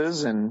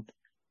cases, and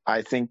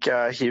I think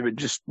he would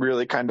just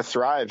really kind of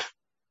thrive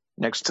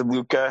next to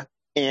Luka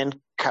and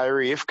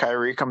Kyrie if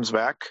Kyrie comes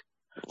back.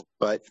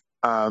 But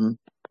I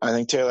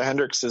think Taylor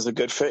Hendricks is a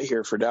good fit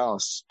here for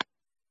Dallas.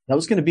 That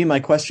was going to be my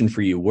question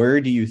for you.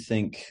 What do you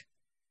think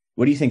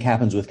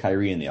happens with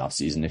Kyrie in the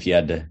offseason if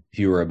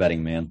you were a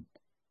betting man?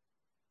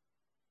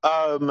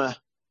 I'm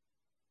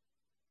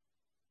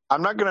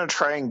not going to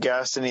try and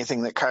guess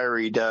anything that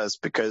Kyrie does,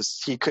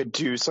 because he could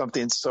do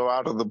something so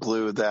out of the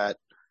blue that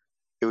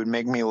it would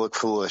make me look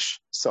foolish.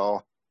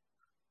 So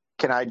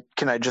can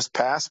I just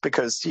pass?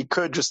 Because he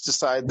could just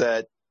decide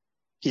that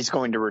he's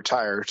going to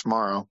retire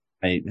tomorrow.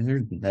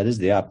 That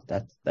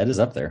is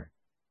up there.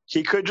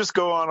 He could just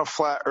go on a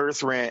flat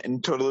earth rant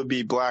and totally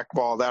be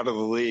blackballed out of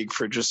the league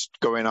for just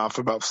going off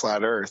about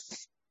flat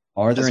earth.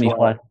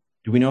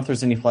 Do we know if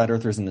there's any flat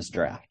earthers in this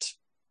draft?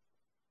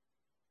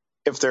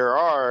 If there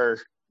are,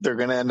 they're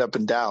going to end up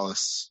in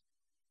Dallas.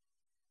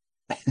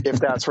 If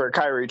that's where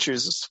Kyrie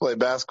chooses to play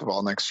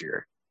basketball next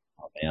year.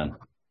 Oh, man.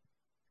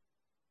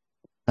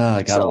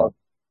 I gotta love.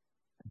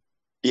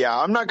 Yeah,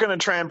 I'm not going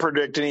to try and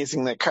predict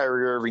anything that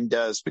Kyrie Irving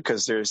does,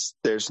 because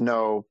there's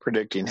no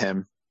predicting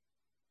him.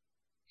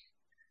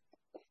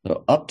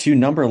 So up to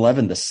number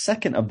 11, the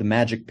second of the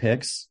Magic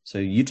picks. So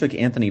you took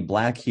Anthony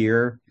Black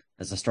here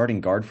as a starting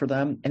guard for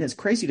them. And it's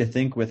crazy to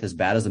think, with as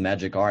bad as the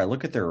Magic are, I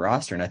look at their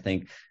roster and I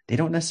think they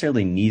don't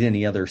necessarily need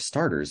any other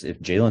starters. If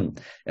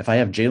I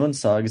have Jalen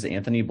Suggs,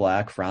 Anthony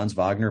Black, Franz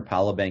Wagner,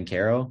 Paolo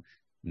Banchero,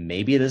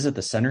 maybe it is at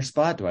the center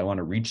spot. Do I want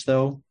to reach,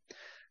 though? I'm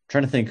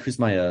trying to think who's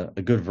a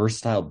good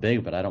versatile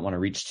big, but I don't want to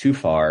reach too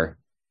far.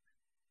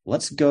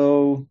 Let's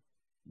go,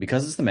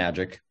 because it's the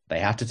Magic, they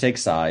have to take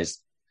size.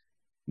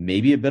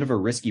 Maybe a bit of a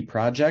risky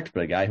project,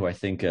 but a guy who I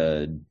think,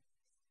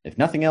 if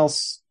nothing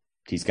else,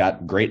 he's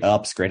got great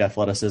ups, great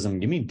athleticism.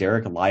 Give me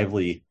Derek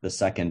Lively, the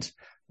second,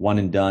 one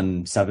and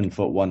done,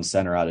 7'1"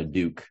 center out of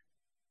Duke.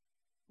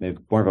 Maybe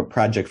more of a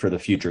project for the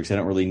future, because they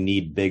don't really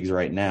need bigs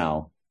right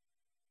now.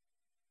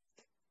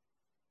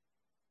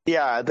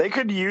 Yeah, they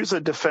could use a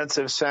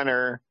defensive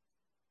center,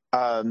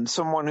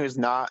 someone who's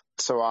not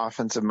so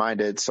offensive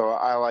minded. So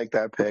I like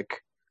that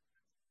pick.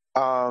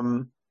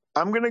 I'm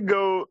going to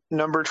go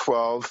number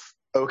 12,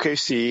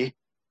 OKC.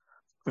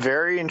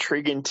 Very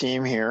intriguing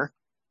team here.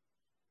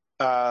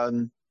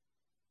 They're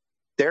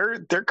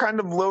kind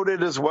of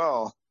loaded as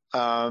well,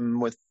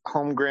 with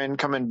Holmgren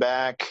coming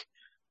back,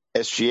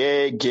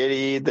 SGA,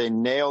 Giddey. They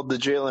nailed the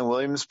Jalen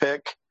Williams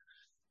pick.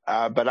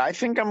 But I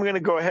think I'm going to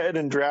go ahead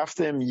and draft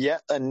them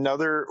yet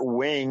another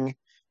wing,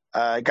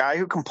 a guy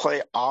who can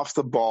play off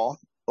the ball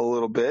a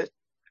little bit.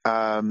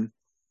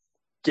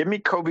 Give me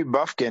Kobe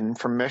Buffkin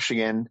from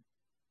Michigan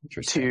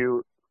Interesting.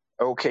 to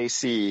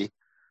OKC.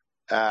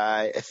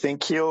 I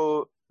think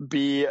he'll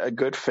be a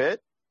good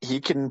fit. He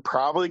can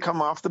probably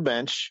come off the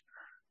bench.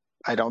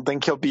 I don't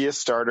think he'll be a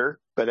starter,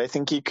 but I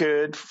think he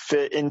could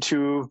fit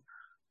into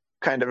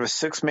kind of a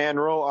 6-man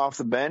role off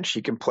the bench.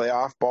 He can play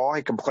off ball.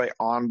 He can play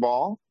on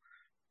ball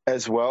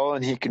as well,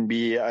 and he can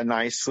be a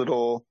nice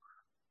little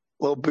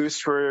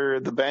boost for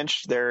the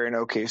bench there in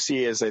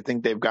OKC, as I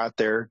think they've got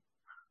their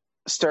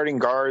starting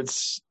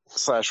guards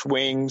 /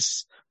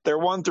 wings. Their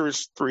 1 through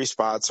 3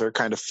 spots are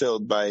kind of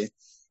filled by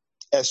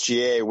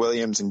SGA,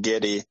 Williams, and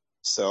Giddey.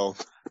 So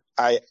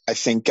I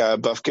think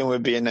Buffkin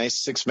would be a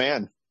nice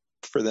 6-man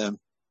for them.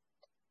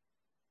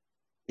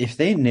 If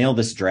they nail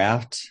this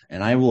draft,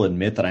 and I will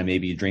admit that I may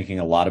be drinking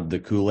a lot of the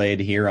Kool-Aid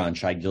here on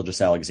Shai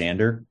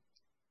Gilgeous-Alexander,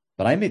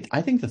 but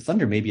I think the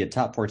Thunder may be a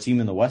top 4 team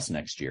in the West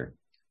next year.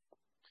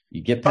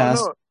 You get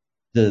past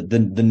the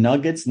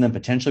Nuggets and then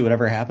potentially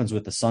whatever happens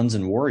with the Suns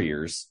and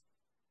Warriors.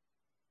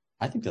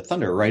 I think the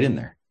Thunder are right in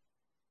there.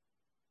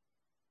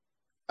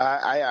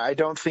 I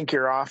don't think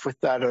you're off with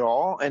that at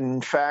all. And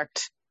in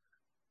fact,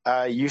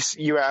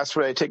 you asked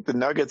would I take the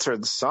Nuggets or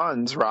the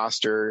Suns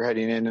roster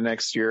heading into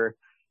next year.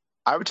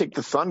 I would take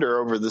the Thunder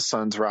over the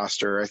Suns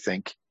roster, I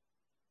think.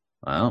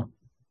 Wow.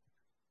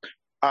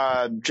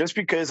 Just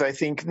because I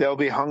think they'll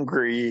be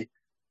hungry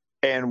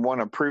and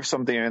want to prove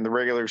something in the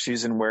regular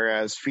season,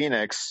 whereas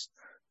Phoenix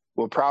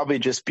will probably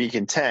just be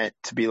content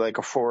to be like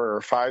a 4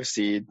 or 5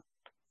 seed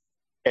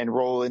and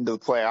roll into the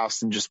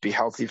playoffs and just be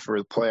healthy for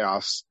the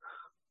playoffs.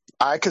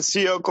 I could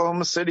see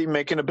Oklahoma City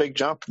making a big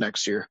jump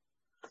next year,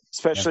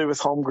 especially with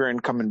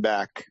Holmgren coming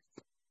back.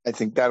 I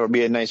think that'll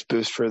be a nice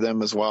boost for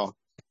them as well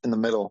in the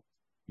middle.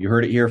 You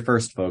heard it here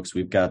first, folks.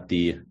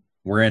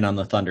 We're in on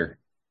the Thunder.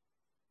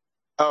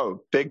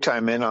 Oh, big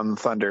time in on the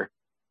Thunder.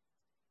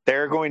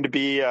 They're going to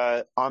be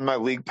on my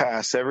league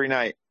pass every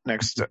night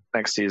next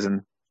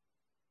season.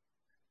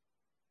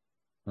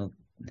 Well,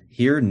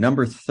 here,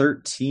 number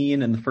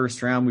 13 in the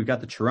first round, we've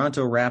got the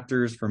Toronto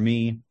Raptors for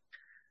me.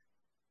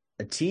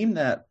 A team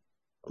that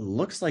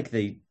looks like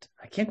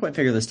I can't quite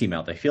figure this team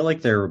out. They feel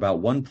like they're about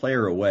 1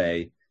 player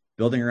away,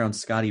 building around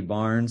Scotty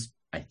Barnes.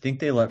 I think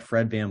they let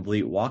Fred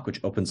VanVleet walk,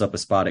 which opens up a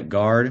spot at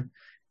guard.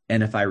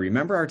 And if I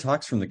remember our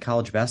talks from the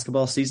college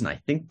basketball season,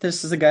 I think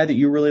this is a guy that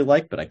you really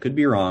like, but I could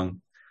be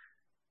wrong.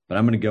 But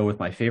I'm going to go with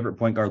my favorite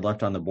point guard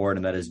left on the board,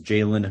 and that is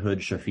Jalen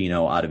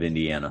Hood-Schifino out of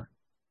Indiana.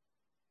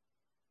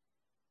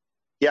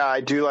 Yeah, I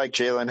do like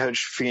Jalen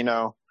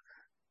Hood-Schifino.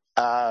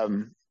 I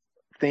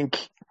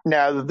think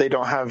now that they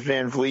don't have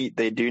VanVleet,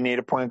 they do need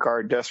a point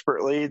guard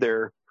desperately.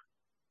 They're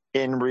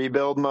in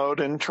rebuild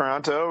mode in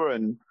Toronto,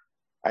 and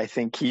I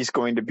think he's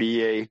going to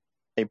be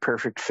a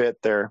perfect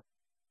fit there.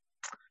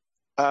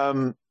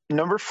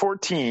 Number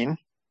 14,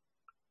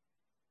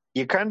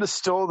 you kind of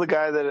stole the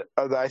guy that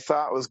I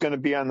thought was going to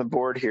be on the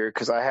board here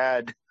because I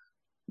had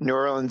New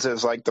Orleans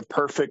as like the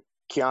perfect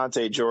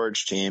Keontae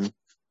George team.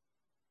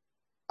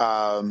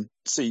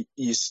 So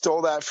you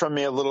stole that from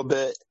me a little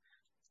bit.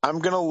 I'm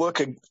going to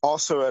look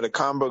also at a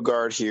combo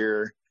guard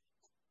here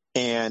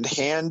and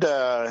hand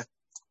the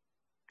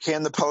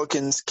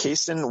Pelicans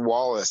Cason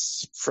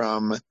Wallace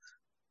from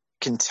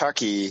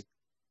Kentucky.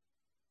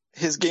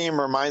 His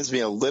game reminds me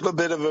a little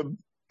bit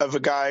of a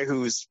guy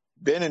who's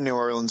been in New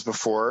Orleans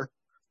before.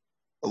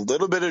 A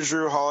little bit of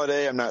Drew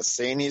Holiday. I'm not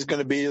saying he's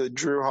going to be the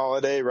Drew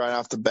Holiday right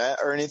off the bat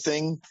or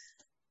anything,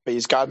 but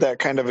he's got that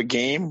kind of a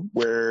game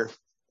where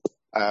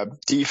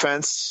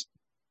defense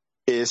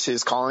is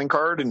his calling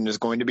card and is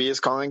going to be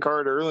his calling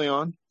card early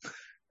on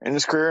in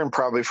his career and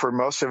probably for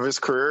most of his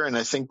career. And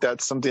I think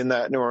that's something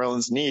that New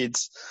Orleans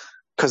needs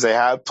because they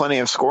have plenty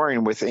of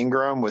scoring with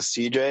Ingram, with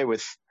CJ,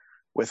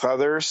 with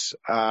others.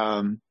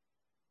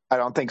 I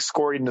don't think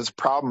scoring is a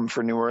problem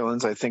for New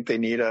Orleans. I think they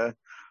need a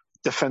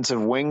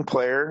defensive wing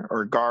player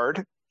or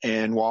guard,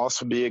 and Wallace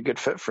would be a good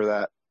fit for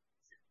that.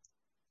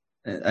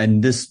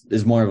 And this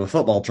is more of a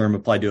football term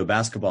applied to a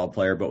basketball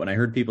player, but when I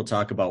heard people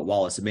talk about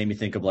Wallace, it made me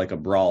think of like a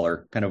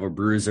brawler, kind of a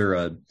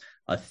bruiser,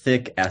 a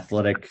thick,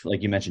 athletic,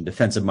 like you mentioned,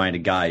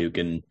 defensive-minded guy who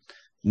can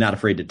not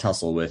afraid to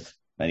tussle with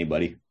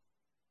anybody.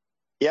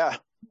 Yeah,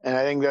 and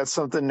I think that's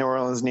something New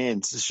Orleans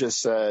needs. It's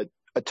just a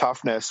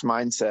toughness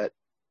mindset,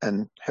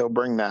 and he'll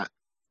bring that.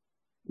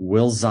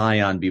 Will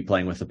Zion be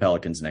playing with the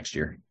Pelicans next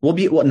year?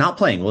 Not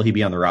playing. Will he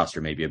be on the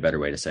roster? Maybe a better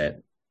way to say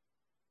it.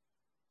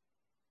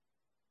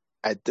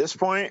 At this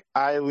point,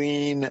 I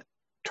lean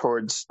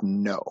towards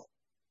no.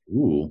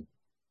 Ooh.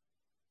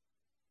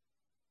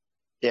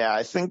 Yeah,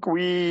 I think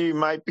we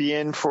might be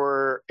in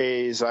for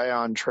a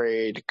Zion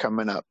trade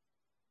coming up.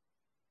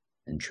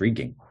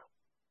 Intriguing.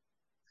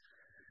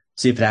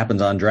 See if it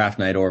happens on draft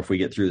night or if we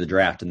get through the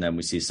draft and then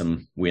we see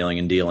some wheeling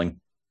and dealing.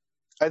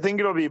 I think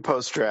it'll be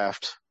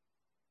post-draft.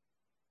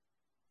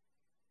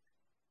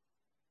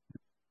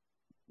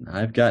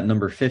 I've got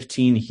number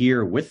 15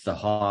 here with the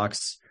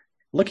Hawks.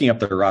 Looking up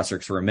their roster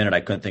for a minute,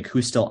 I couldn't think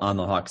who's still on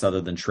the Hawks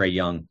other than Trae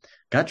Young.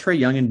 Got Trae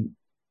Young and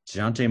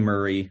DeJounte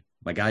Murray,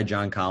 my guy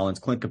John Collins,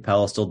 Clint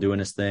Capella still doing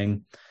his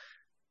thing.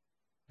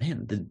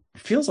 Man, it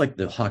feels like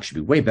the Hawks should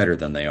be way better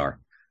than they are.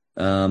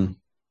 Um,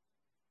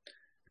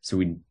 so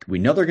we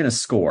know they're going to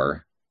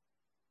score.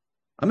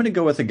 I'm going to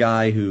go with a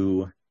guy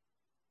who,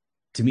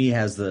 to me,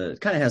 has the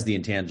kind of has the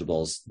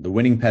intangibles, the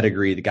winning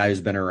pedigree, the guy who's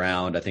been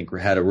around. I think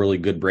had a really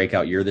good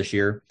breakout year this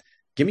year.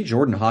 Give me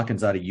Jordan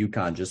Hawkins out of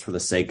UConn just for the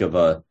sake of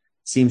a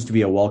seems to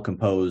be a well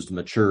composed,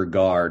 mature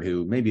guard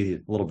who maybe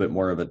a little bit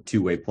more of a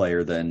two-way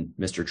player than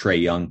Mr.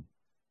 Trae Young.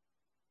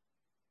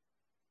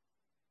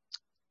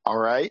 All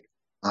right.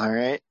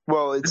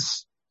 Well,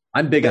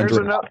 I'm big on there's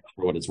Jordan another, Hawkins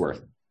for what it's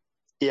worth.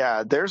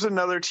 yeah, there's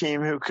another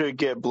team who could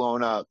get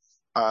blown up.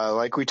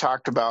 Like we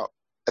talked about,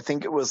 I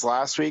think it was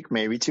last week,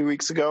 maybe 2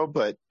 weeks ago,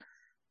 but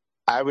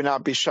I would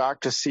not be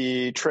shocked to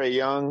see Trae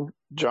Young,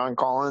 John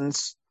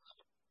Collins,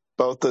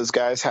 both those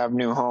guys have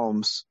new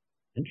homes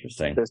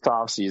Interesting. this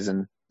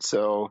offseason.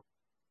 So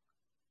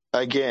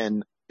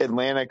again,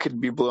 Atlanta could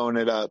be blowing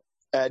it up.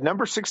 At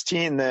number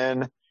 16,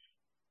 then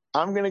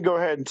I'm going to go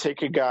ahead and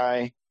take a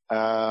guy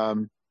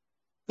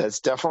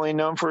that's definitely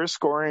known for his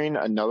scoring,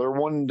 another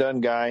one and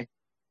done guy.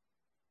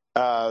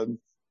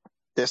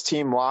 This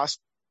team lost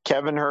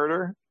Kevin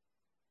Herter,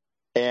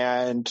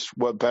 and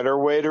what better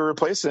way to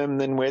replace him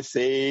than with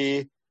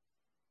a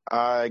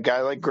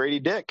guy like Grady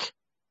Dick?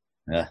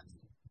 Yeah.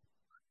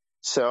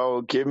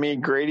 So give me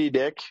Grady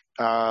Dick.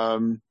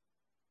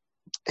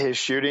 His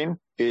shooting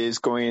is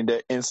going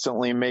to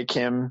instantly make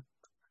him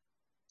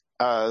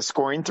a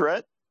scoring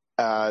threat.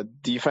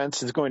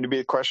 Defense is going to be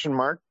a question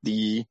mark.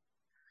 The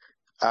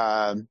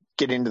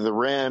getting to the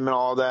rim and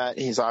all that,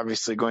 he's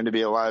obviously going to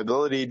be a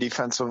liability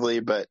defensively,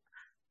 but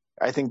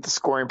I think the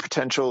scoring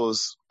potential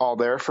is all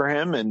there for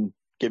him. And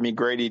give me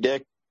Grady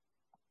Dick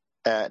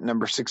at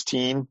number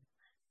 16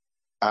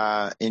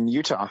 in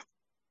Utah.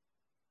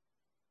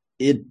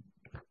 It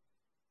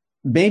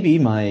may be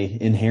my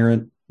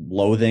inherent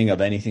loathing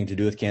of anything to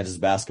do with Kansas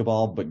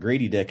basketball, but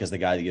Grady Dick is the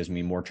guy that gives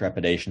me more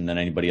trepidation than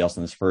anybody else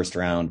in this first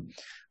round.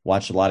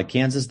 Watched a lot of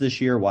Kansas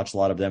this year, watched a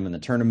lot of them in the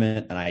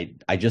tournament, and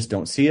I just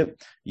don't see it.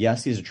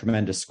 Yes, he's a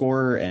tremendous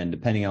scorer, and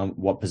depending on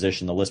what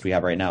position the list we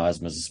have right now has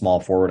him as a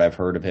small forward, I've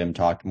heard of him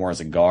talked more as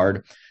a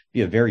guard.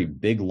 Be a very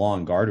big,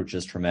 long guard, which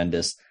is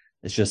tremendous.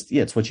 It's just,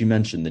 yeah, it's what you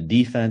mentioned. The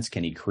defense,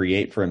 can he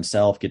create for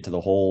himself, get to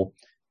the hole?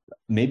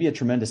 Maybe a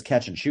tremendous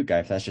catch and shoot guy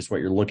if that's just what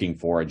you're looking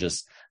for.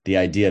 Just the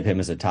idea of him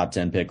as a top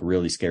 10 pick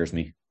really scares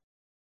me.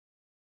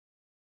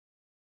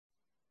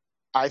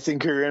 I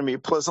think you're going to be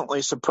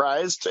pleasantly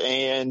surprised,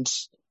 and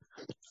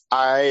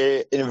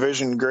I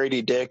envision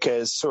Grady Dick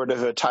as sort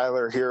of a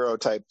Tyler Hero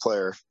type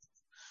player.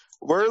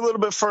 We're a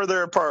little bit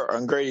further apart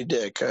on Grady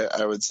Dick,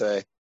 I would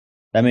say.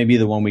 That may be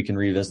the one we can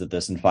revisit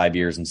this in 5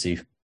 years and see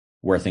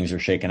where things are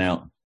shaking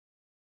out.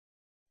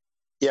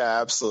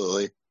 Yeah,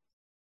 absolutely.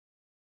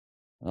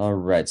 All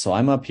right. So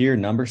I'm up here,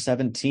 number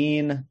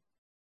 17,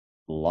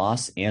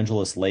 Los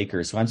Angeles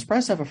Lakers. So I'm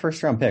surprised to have a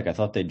first round pick. I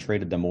thought they'd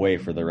traded them away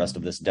for the rest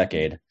of this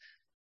decade.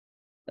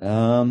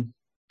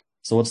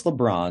 So it's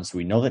LeBron. So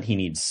we know that he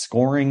needs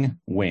scoring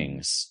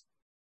wings.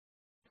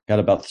 Got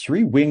about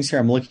 3 wings here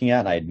I'm looking at,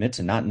 and I admit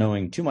to not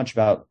knowing too much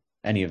about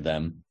any of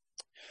them,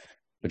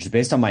 which is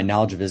based on my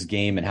knowledge of his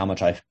game and how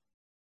much I've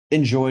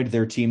enjoyed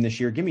their team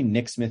this year. Give me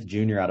Nick Smith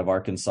Jr. out of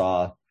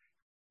Arkansas.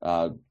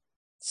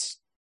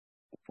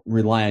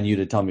 Rely on you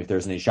to tell me if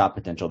there's any shot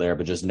potential there,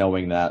 but just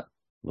knowing that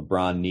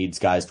LeBron needs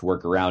guys to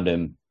work around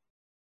him,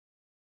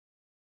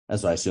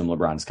 as I assume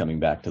LeBron's coming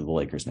back to the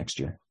Lakers next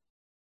year.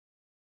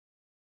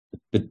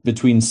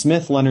 Between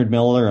Smith, Leonard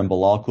Miller, and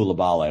Bilal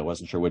Coulibaly, I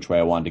wasn't sure which way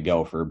I wanted to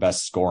go for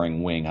best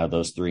scoring wing out of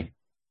those 3.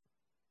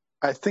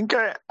 I think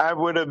I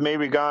would have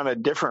maybe gone a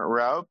different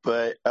route,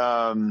 but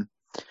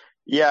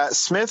yeah,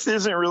 Smith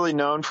isn't really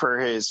known for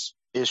his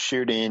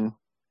shooting.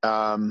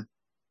 You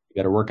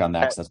got to work on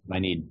that because that's what I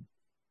need.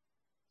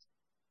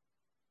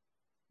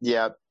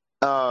 Yeah.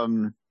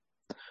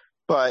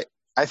 But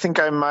I think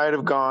I might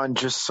have gone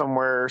just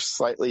somewhere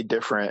slightly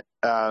different.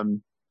 All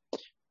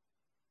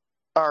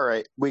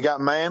right. We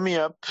got Miami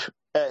up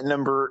at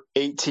number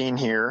 18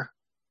 here.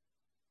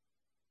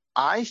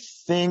 I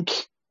think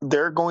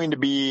they're going to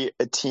be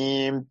a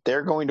team.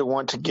 They're going to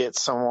want to get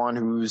someone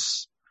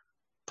who's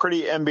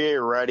pretty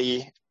NBA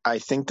ready. I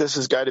think this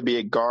has got to be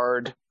a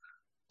guard,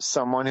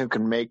 someone who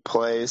can make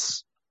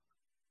plays.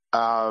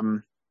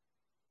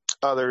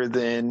 Other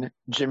than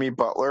Jimmy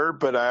Butler,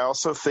 but I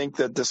also think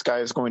that this guy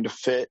is going to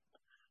fit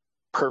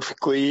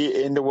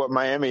perfectly into what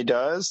Miami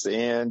does.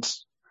 And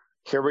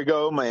here we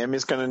go.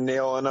 Miami's going to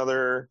nail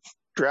another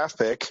draft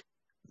pick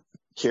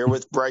here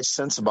with Bryce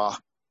Sensabaugh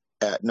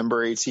at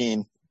number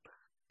 18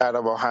 out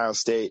of Ohio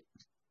State.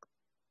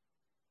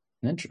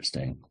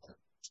 Interesting.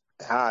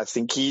 I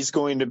think he's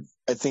going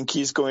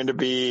to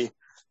be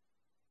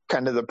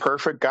kind of the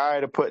perfect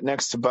guy to put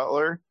next to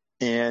Butler,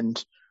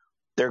 and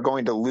they're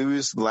going to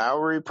lose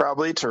Lowry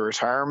probably to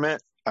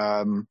retirement.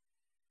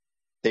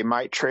 They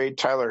might trade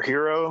Tyler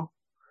Hero.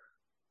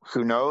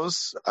 Who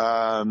knows?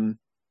 And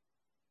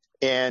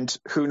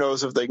who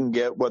knows if they can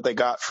get what they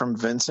got from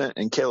Vincent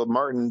and Caleb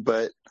Martin,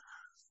 but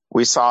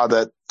we saw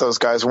that those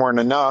guys weren't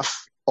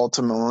enough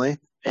ultimately,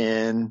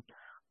 and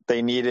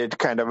they needed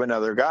kind of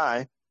another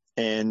guy.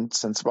 and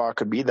Sensabaugh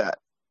could be that.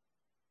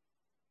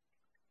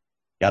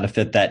 Got to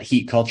fit that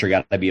Heat culture.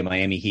 Got to be a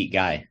Miami Heat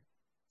guy.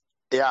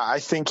 Yeah, I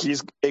think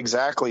he's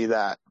exactly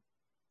that.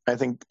 I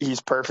think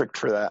he's perfect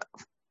for that.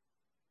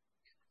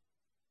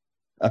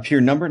 Up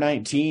here, number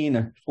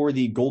 19 for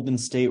the Golden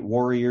State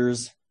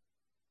Warriors,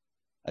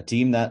 a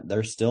team that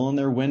they're still in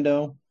their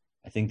window.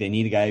 I think they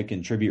need a guy who can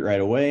contribute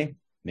right away,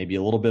 maybe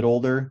a little bit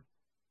older.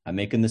 I'm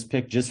making this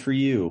pick just for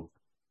you.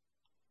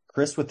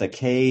 Chris with a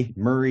K,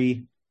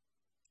 Murray,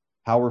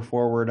 power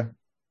forward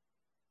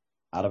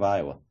out of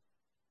Iowa.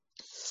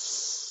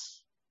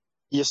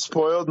 You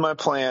spoiled my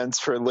plans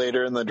for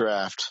later in the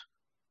draft.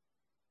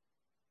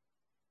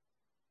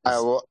 I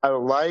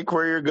like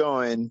where you're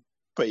going,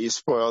 but you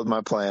spoiled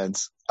my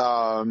plans.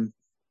 I'm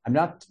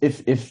not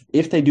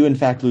if they do in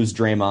fact lose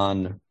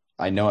Draymond.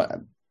 I know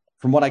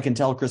from what I can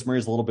tell, Chris Murray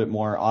is a little bit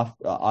more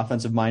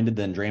offensive minded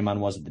than Draymond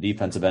was at the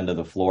defensive end of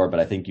the floor. But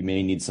I think you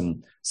may need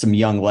some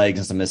young legs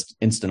and some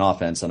instant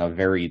offense on a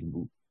very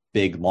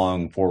big,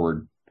 long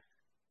forward.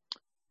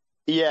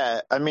 Yeah,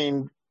 I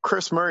mean,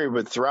 Chris Murray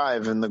would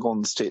thrive in the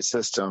Golden State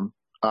system.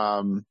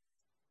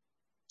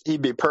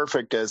 He'd be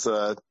perfect as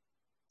a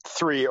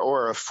 3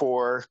 or a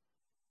 4.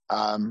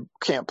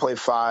 Can't play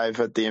 5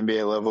 at the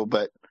NBA level,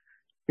 but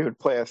he would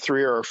play a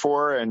 3 or a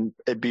 4, and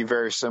it'd be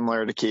very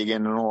similar to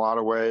Keegan in a lot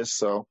of ways.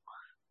 So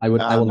I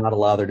will not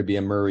allow there to be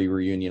a Murray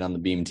reunion on the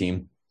Beam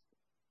team.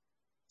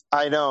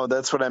 I know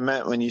that's what I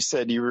meant when you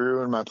said you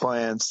ruined my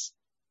plans.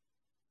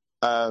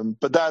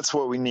 But that's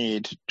what we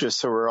need, just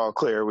so we're all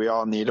clear. We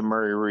all need a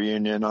Murray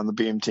reunion on the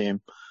Beam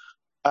team.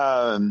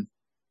 All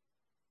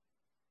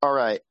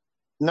right.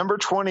 Number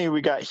 20,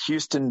 we got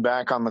Houston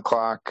back on the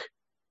clock.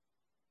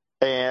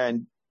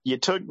 And you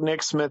took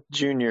Nick Smith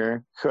Jr.,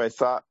 who I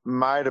thought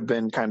might have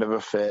been kind of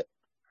a fit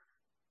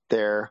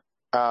there.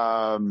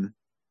 I'm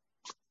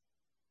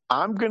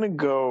going to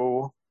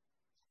go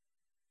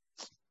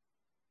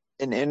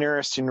an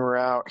interesting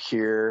route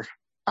here.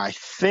 I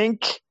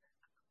think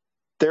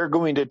they're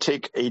going to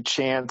take a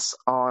chance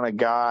on a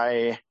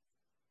guy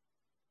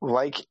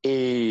like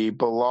a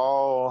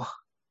Bilal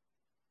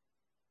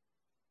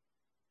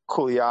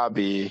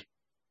Coulibaly.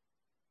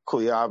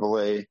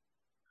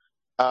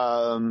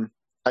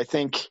 I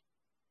think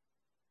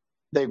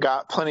they've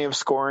got plenty of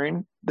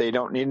scoring. They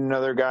don't need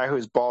another guy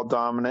who's ball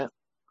dominant,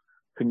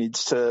 who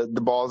needs the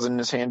ball's in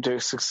his hand to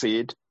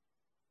succeed.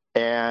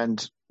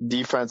 And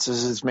defense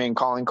is his main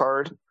calling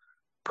card.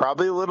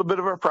 Probably a little bit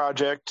of a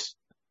project.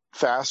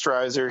 Fast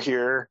riser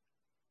here,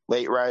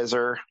 late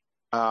riser.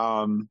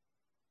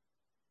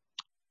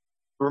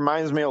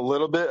 Reminds me a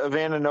little bit of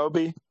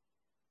Anunoby,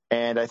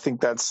 and I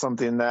think that's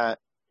something that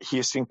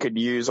Houston could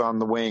use on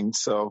the wing.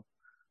 So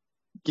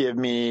give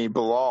me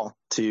Bilal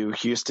to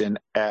Houston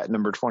at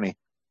number 20.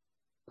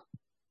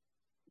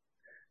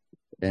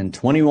 And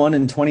 21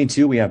 and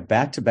 22, we have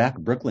back-to-back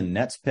Brooklyn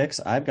Nets picks.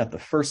 I've got the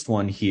first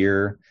one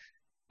here,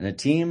 and a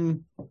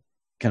team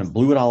kind of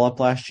blew it all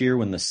up last year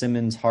when the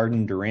Simmons,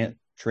 Harden, Durant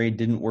trade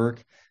didn't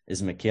work.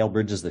 Is Mikal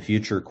Bridges the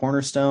future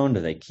cornerstone? Do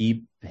they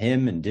keep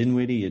him and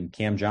Dinwiddie and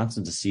Cam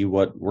Johnson to see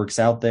what works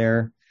out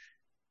there?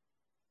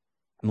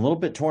 I'm a little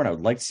bit torn. I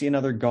would like to see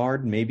another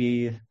guard,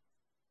 maybe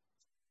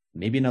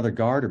another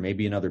guard or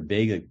maybe another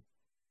big.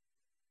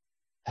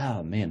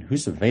 Oh, man,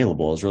 who's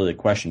available is really the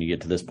question you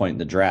get to this point in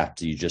the draft.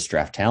 Do you just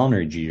draft talent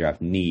or do you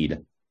draft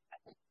need?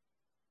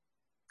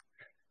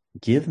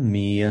 Give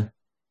me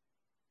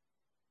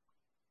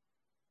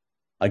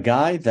a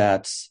guy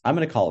that I'm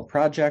going to call a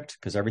project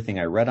because everything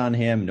I read on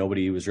him,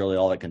 nobody was really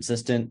all that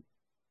consistent.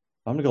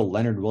 I'm going to go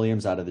Leonard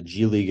Williams out of the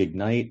G League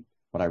Ignite.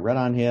 What I read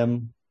on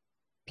him,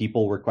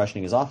 people were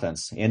questioning his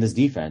offense and his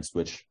defense,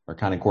 which are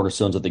kind of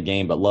cornerstones of the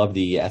game, but love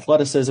the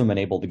athleticism and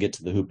able to get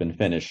to the hoop and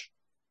finish.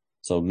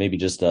 So maybe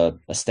just a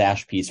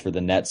stash piece for the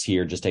Nets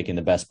here, just taking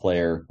the best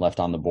player left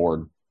on the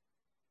board.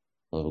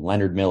 So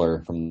Leonard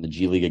Miller from the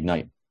G League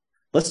Ignite.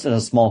 Listed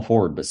as a small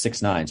forward, but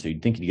 6'9", so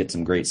you'd think you'd get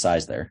some great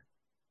size there.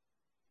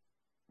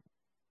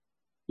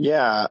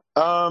 Yeah,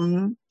 I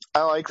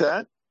like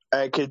that.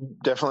 I could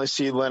definitely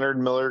see Leonard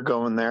Miller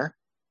going there.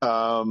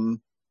 I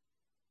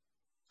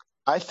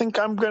think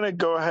I'm going to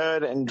go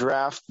ahead and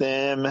draft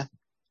them.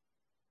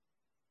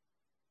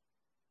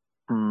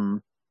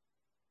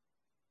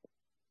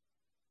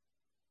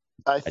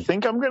 I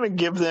think I'm going to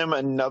give them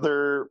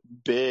another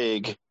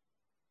big,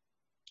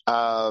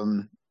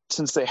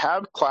 since they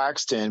have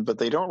Claxton, but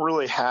they don't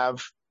really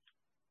have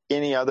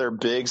any other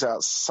bigs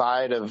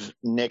outside of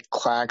Nick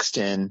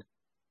Claxton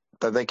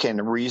that they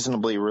can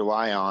reasonably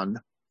rely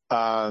on.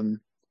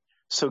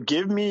 So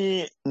give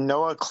me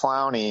Noah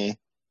Clowney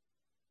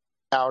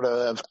out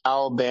of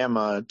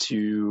Alabama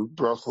to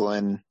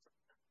Brooklyn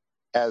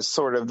as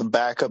sort of the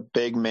backup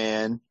big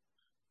man.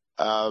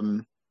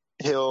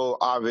 He'll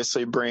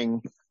obviously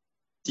bring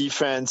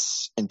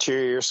defense,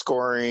 interior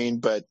scoring,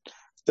 but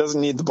doesn't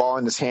need the ball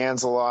in his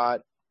hands a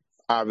lot.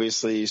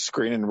 Obviously,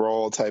 screen and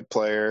roll type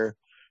player,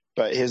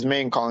 but his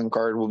main calling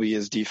card will be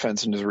his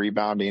defense and his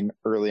rebounding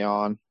early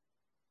on.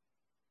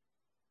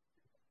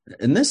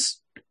 And this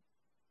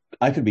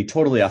I could be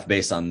totally off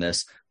base on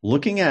this.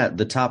 Looking at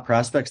the top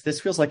prospects, this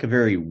feels like a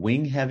very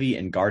wing heavy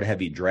and guard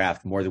heavy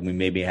draft, more than we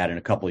maybe had in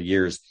a couple of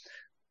years.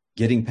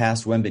 Getting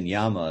past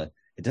Wembanyama,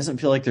 it doesn't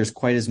feel like there's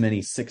quite as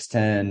many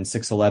 6'10,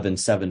 6'11,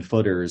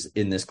 7-footers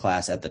in this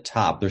class at the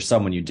top. There's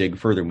some when you dig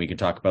further, and we can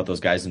talk about those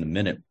guys in a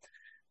minute.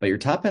 But your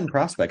top end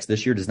prospects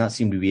this year does not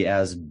seem to be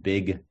as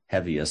big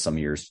heavy as some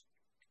years.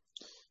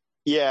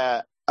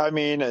 Yeah, I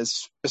mean,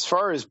 as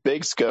far as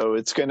bigs go,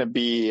 it's going to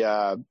be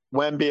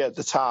Wemby at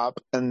the top,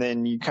 and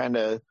then you kind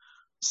of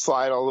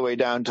slide all the way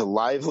down to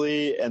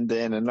Lively, and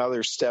then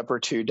another step or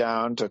two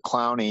down to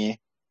Clowney,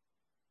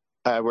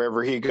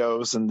 wherever he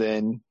goes, and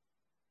then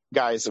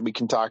guys that we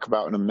can talk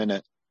about in a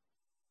minute.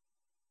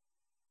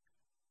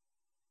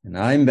 And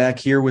I'm back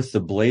here with the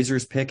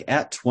Blazers pick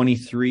at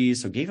 23.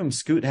 So gave him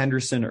Scoot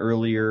Henderson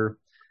earlier.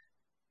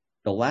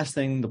 The last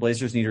thing the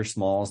Blazers need are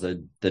smalls.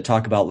 The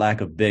talk about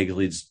lack of big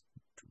leads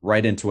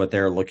right into what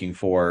they're looking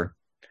for.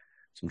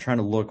 So I'm trying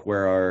to look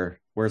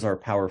where's our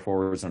power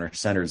forwards and our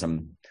centers.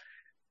 I'm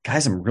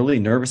really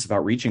nervous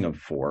about reaching them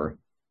for.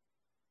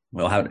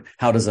 Well,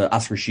 how does a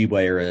Oscar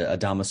Tshiebwe or a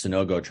Adama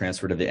Sanogo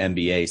transfer to the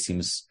NBA?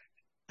 Seems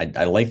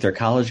I like their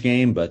college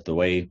game, but the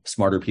way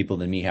smarter people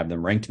than me have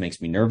them ranked makes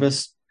me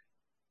nervous.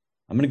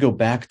 I'm going to go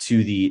back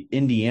to the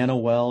Indiana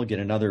well, get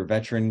another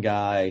veteran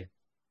guy.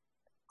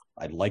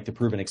 I'd like the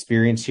proven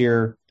experience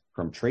here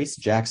from Trace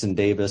Jackson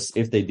Davis.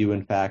 If they do,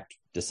 in fact,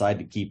 decide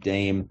to keep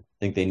Dame, I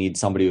think they need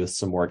somebody with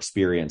some more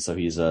experience. So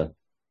he's a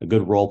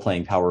good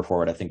role-playing power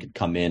forward. I think could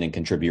come in and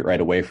contribute right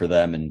away for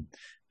them and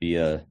be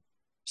a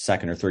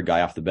second or third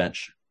guy off the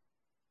bench.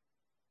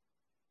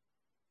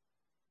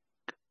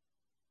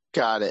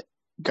 Got it.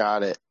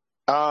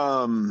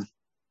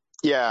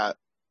 Yeah,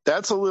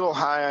 that's a little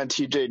high on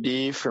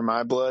TJD for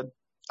my blood.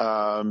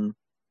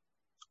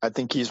 I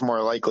think he's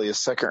more likely a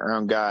second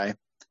round guy.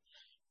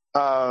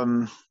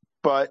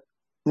 But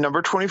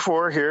number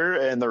 24 here,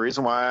 and the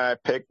reason why I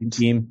picked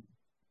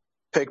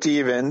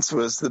Evans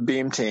was the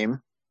Beam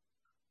team.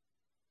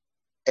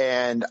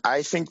 And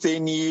I think they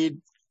need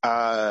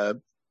a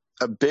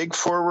big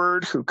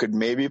forward who could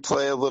maybe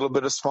play a little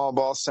bit of small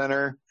ball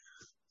center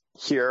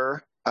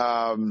here.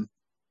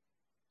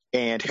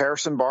 And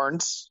Harrison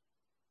Barnes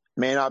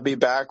may not be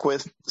back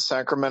with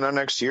Sacramento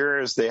next year,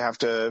 as they have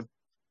to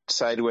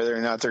decide whether or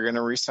not they're going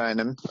to re-sign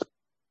him.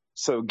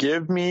 So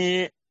give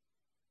me,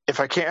 if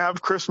I can't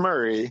have Chris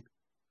Murray,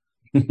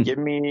 give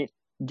me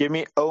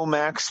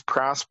Omax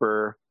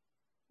Prosper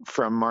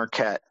from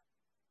Marquette.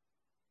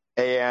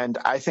 And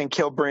I think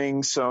he'll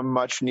bring some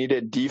much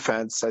needed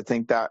defense. I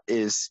think that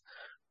is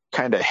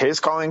kind of his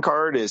calling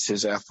card, is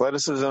his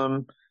athleticism.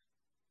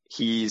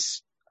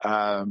 He's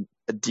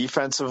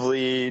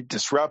defensively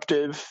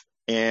disruptive,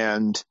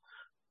 and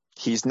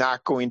he's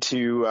not going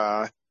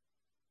to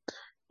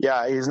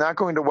he's not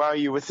going to wow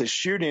you with his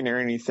shooting or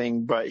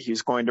anything, but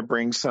he's going to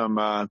bring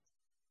some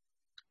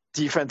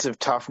defensive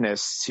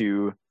toughness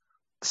to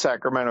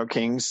Sacramento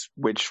Kings,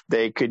 which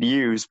they could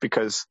use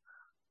because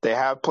they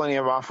have plenty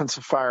of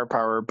offensive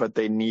firepower, but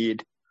they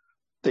need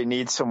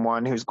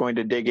someone who's going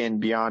to dig in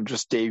beyond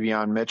just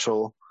Davion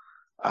Mitchell.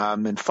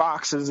 And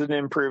Fox is an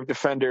improved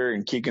defender,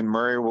 and Keegan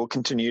Murray will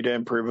continue to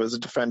improve as a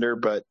defender,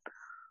 but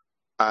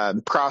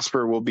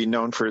Prosper will be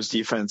known for his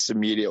defense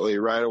immediately,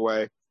 right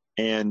away.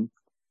 And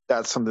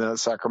that's something that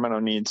Sacramento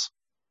needs.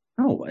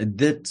 Oh,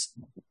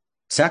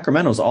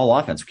 Sacramento's all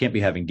offense. We can't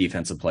be having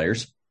defensive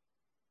players.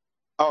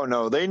 Oh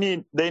no, they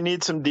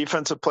need some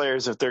defensive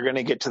players if they're going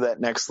to get to that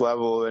next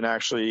level and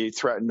actually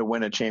threaten to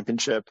win a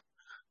championship,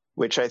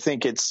 which I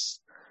think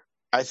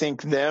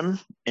them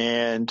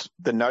and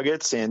the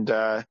Nuggets and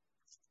the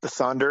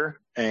Thunder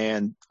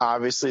and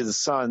obviously the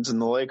Suns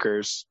and the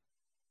Lakers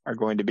are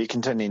going to be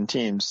contending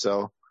teams.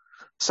 So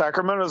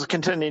Sacramento's a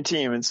contending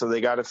team, and so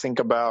they got to think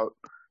about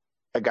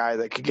a guy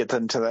that could get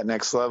them to that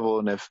next level.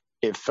 And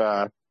if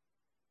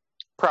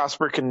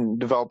Prosper can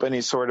develop any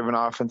sort of an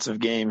offensive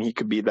game, he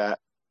could be that.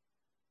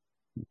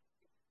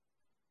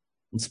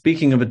 And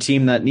speaking of a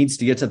team that needs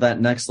to get to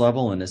that next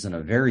level and is in a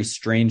very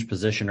strange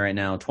position right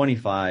now,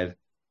 25,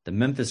 the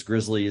Memphis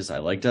Grizzlies. I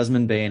like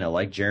Desmond Bane. I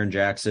like Jaren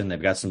Jackson.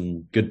 They've got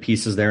some good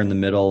pieces there in the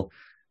middle.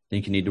 I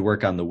think you need to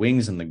work on the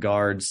wings and the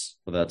guards,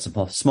 whether that's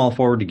a small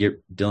forward to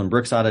get Dylan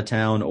Brooks out of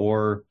town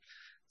or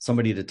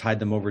somebody to tide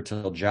them over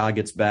till Ja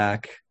gets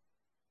back.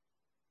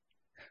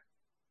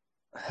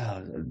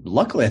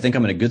 Luckily, I think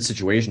I'm in a good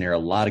situation here. A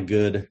lot of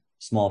good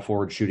small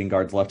forward shooting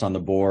guards left on the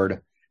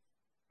board.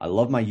 I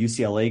love my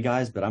UCLA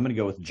guys, but I'm going to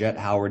go with Jet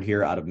Howard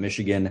here out of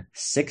Michigan,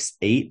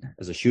 6'8"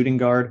 as a shooting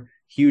guard.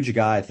 Huge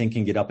guy, I think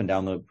can get up and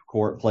down the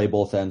court, play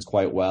both ends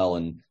quite well,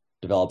 and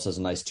develops as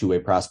a nice two-way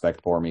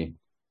prospect for me.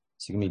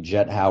 So give me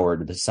Jet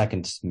Howard, the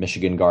second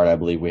Michigan guard I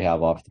believe we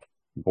have off the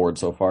board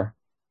so far.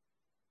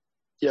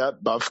 Yeah,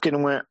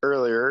 Bufkin went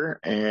earlier,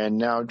 and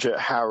now Jet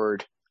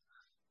Howard.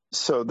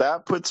 So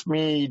that puts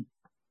me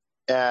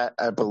at,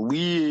 I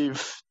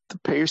believe, the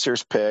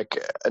Pacers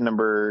pick at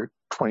number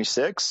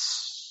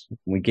 26.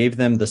 We gave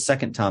them the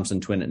second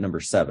Thompson twin at number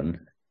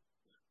 7.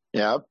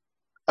 Yeah.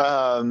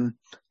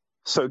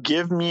 So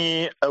give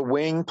me a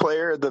wing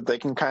player that they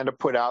can kind of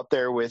put out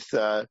there with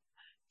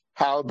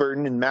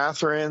Halliburton and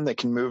Mathurin. They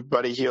can move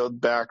Buddy Hield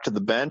back to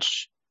the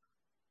bench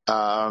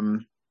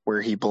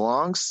where he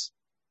belongs.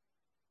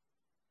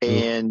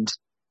 And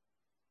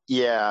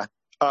yeah,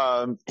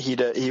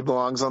 he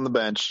belongs on the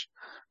bench.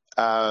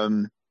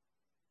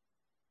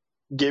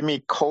 Give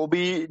me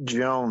Colby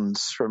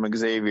Jones from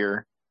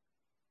Xavier.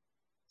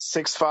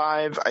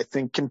 6'5", I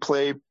think can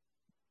play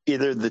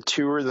either the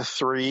 2 or the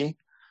 3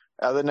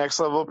 at the next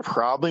level.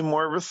 Probably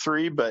more of a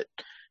 3, but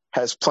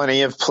has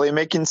plenty of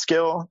playmaking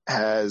skill,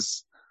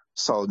 has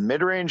solid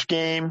mid-range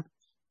game.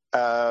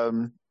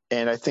 And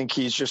I think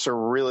he's just a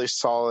really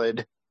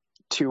solid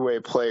two-way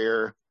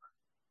player,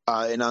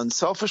 an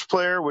unselfish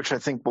player, which I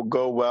think will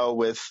go well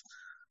with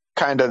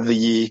kind of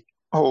the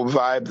whole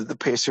vibe that the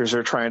Pacers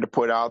are trying to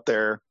put out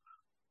there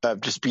of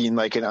just being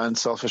like an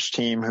unselfish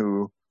team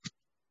who,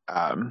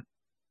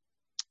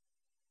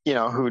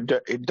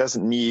 it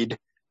doesn't need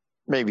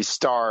maybe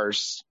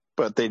stars,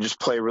 but they just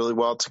play really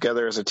well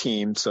together as a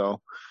team.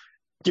 So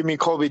give me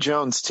Colby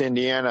Jones to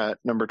Indiana at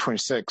number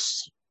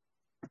 26.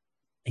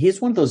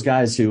 He's one of those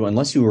guys who,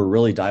 unless you were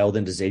really dialed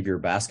into Xavier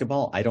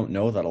basketball, I don't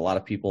know that a lot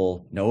of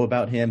people know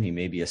about him. He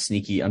may be a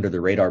sneaky under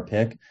the radar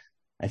pick.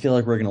 I feel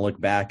like we're going to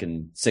look back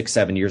in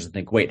 6-7 years and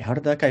think, wait, how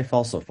did that guy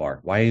fall so far?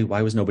 Why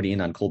was nobody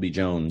in on Colby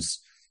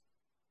Jones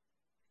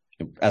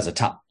as a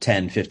top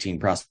 10, 15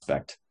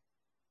 prospect?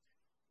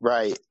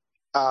 Right.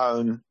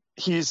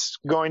 He's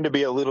going to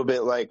be a little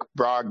bit like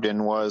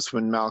Brogdon was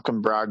when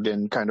Malcolm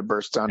Brogdon kind of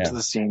burst onto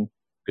the scene.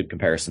 Good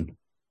comparison.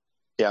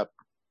 Yep.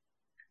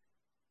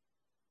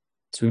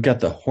 So we've got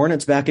the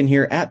Hornets back in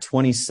here at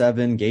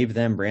 27, gave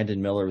them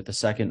Brandon Miller with the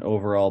second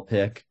overall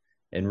pick.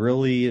 And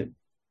really,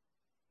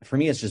 for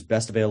me, it's just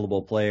best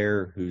available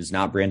player who's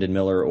not Brandon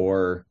Miller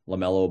or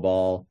LaMelo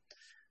Ball.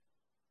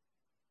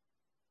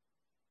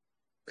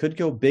 Could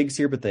go bigs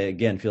here, but they,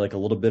 again, feel like a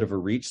little bit of a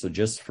reach. So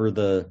just for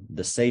the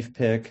safe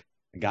pick,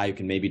 a guy who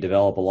can maybe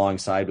develop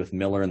alongside with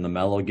Miller and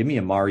LaMelo, give me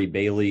Amari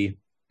Bailey,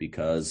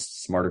 because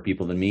smarter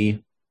people than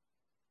me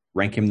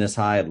rank him this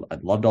high. I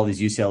loved all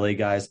these UCLA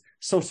guys.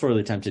 So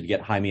sorely tempted to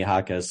get Jaime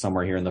Jaquez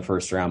somewhere here in the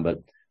first round,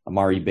 but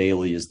Amari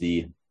Bailey is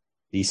the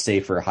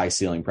safer high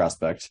ceiling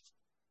prospect,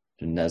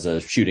 and as a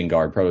shooting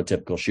guard,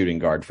 prototypical shooting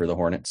guard for the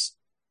Hornets.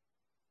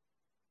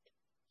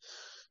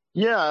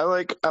 Yeah, I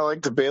like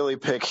the Bailey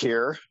pick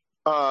here.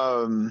 We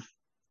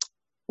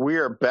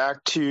are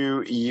back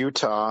to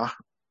Utah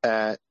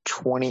at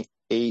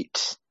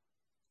 28.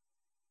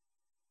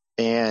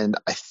 And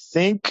I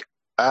think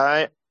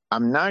I'm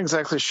not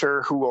exactly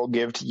sure who I'll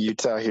give to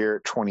Utah here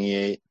at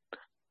 28.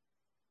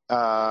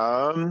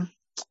 I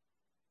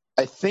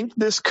think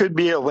this could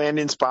be a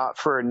landing spot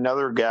for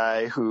another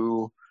guy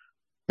who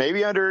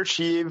maybe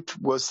underachieved,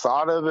 was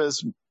thought of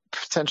as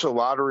potential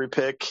lottery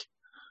pick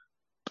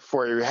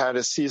before he had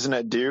a season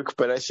at Duke,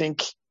 but I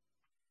think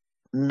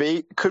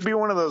could be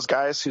one of those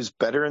guys who's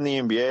better in the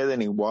NBA than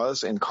he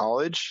was in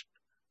college.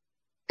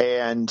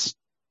 And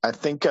I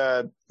think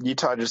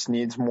Utah just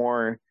needs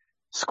more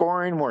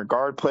scoring, more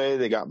guard play.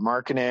 They got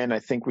Markkanen. I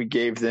think we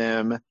gave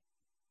them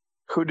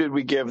 – who did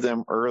we give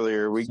them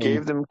earlier? We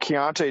gave them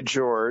Keontae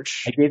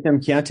George. I gave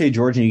them Keontae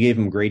George, and you gave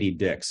them Grady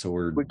Dick. So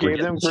we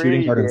gave them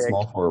shooting guard and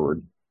small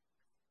forward.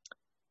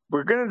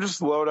 We're going to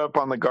just load up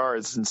on the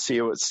guards and see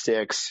what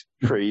sticks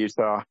for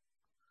Utah.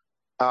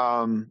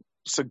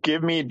 So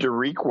give me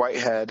Dariq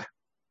Whitehead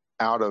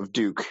out of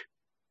Duke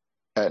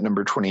at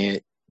number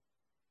 28.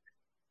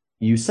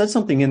 You said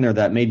something in there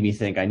that made me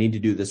think I need to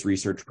do this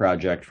research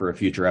project for a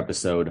future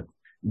episode.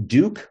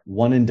 Duke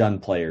one-and-done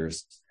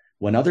players.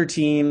 When other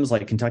teams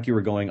like Kentucky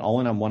were going all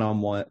in on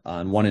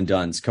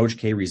one-and-dones, Coach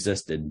K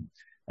resisted.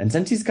 And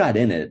since he's got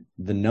in it,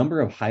 the number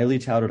of highly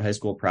touted high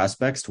school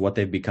prospects to what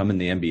they've become in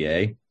the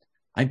NBA,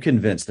 I'm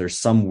convinced there's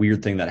some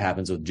weird thing that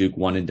happens with Duke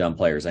one-and-done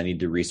players. I need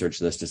to research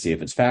this to see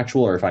if it's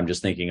factual or if I'm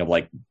just thinking of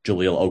like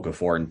Jahlil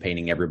Okafor and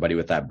painting everybody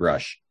with that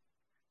brush.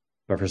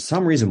 But for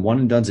some reason,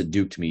 one-and-dones at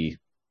Duke to me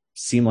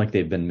seem like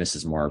they've been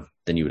Mrs. Marv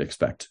than you would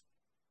expect.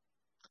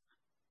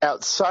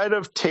 Outside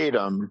of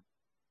Tatum,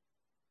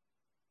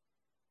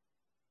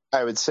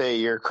 I would say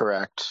you're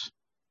correct.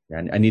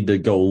 Yeah, I need to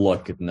go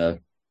look in the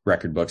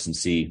record books and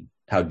see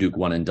how Duke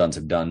one-and-dones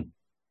have done.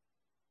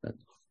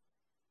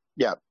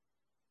 Yeah.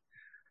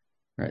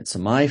 All right, so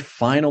my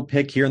final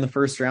pick here in the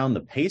first round,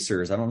 the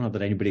Pacers. I don't know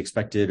that anybody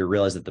expected or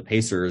realized that the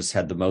Pacers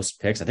had the most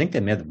picks. I think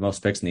they may have the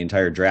most picks in the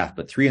entire draft,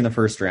 but 3 in the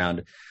first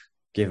round.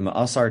 Gave him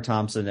Ausar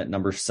Thompson at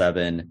number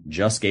 7.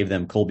 Just gave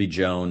them Colby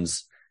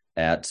Jones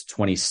at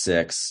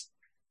 26.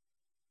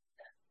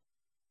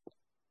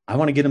 I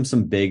want to get him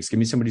some bigs. Give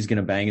me somebody who's going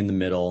to bang in the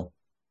middle.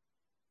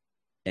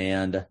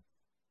 And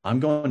I'm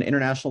going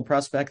international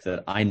prospect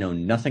that I know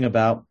nothing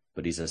about,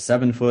 but he's a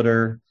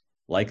 7-footer,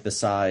 like the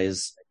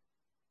size,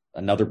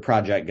 another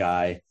project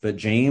guy. But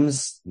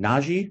James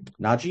Naji?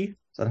 Is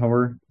that how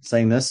we're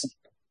saying this?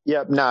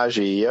 Yep,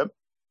 Naji, yep.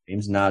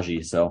 James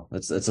Naji. So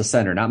it's a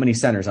center. Not many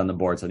centers on the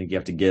board, so I think you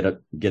have to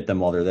get them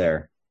while they're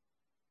there.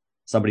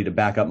 somebody to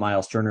back up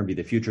Miles Turner, be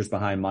the futures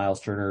behind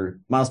Miles Turner.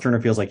 Miles Turner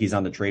feels like he's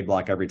on the trade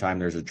block every time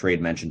there's a trade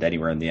mentioned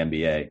anywhere in the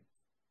NBA.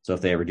 So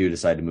if they ever do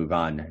decide to move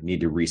on, need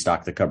to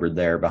restock the cupboard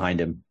there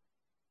behind him.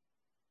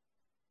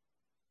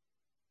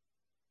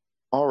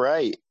 All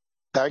right.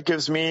 That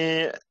gives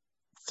me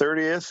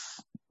 30th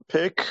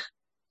pick,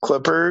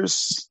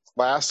 Clippers,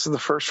 last of the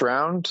first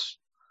round.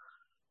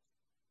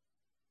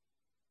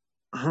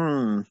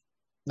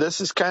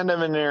 This is kind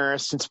of an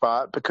interesting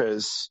spot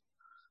because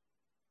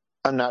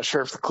I'm not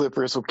sure if the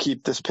Clippers will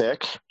keep this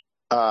pick.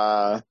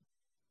 Please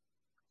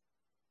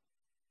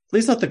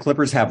let the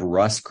Clippers have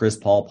Russ, Chris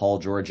Paul, Paul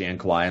George, and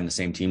Kawhi on the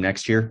same team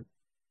next year.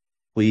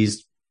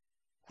 Please,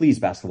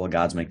 basketball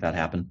gods, make that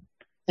happen.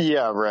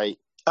 Yeah, right.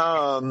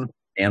 And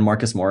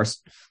Marcus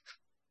Morris.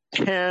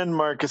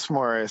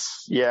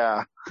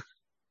 Yeah.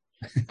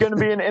 Going to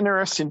be an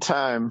interesting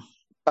time.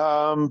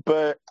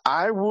 But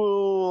I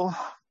will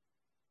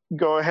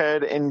go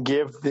ahead and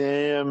give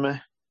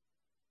them.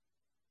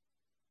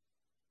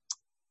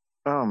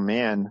 Oh,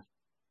 man.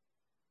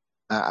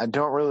 I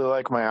don't really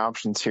like my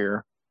options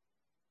here.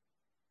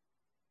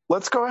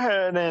 Let's go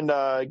ahead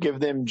and give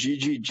them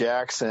G.G.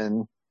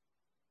 Jackson.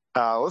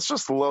 Let's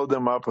just load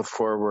them up with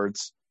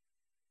forwards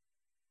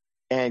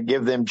and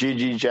give them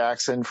G.G.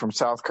 Jackson from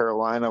South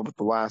Carolina with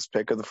the last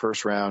pick of the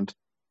first round.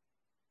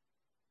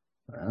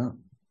 Wow.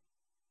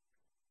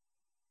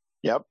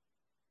 Yep.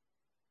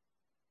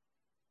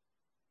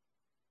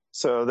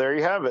 So there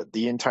you have it,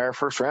 the entire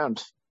first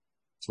round.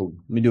 So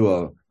let me do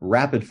a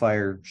rapid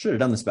fire. Should have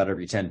done this about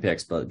every 10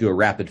 picks, but do a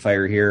rapid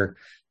fire here.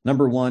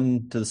 Number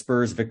 1 to the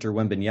Spurs, Victor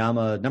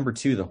Wembanyama. Number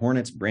 2, the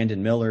Hornets,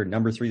 Brandon Miller.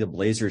 Number 3, the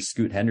Blazers,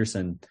 Scoot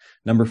Henderson.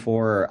 Number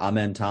 4,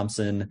 Amen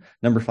Thompson.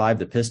 Number 5,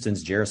 the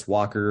Pistons, Jarris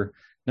Walker.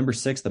 Number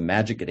 6, the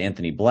Magic at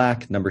Anthony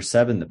Black. Number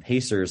 7, the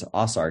Pacers,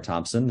 Ausar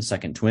Thompson, the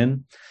second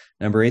twin.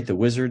 Number 8, the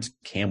Wizards,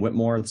 Cam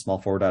Whitmore, the small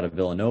forward out of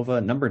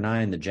Villanova. Number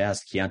 9, the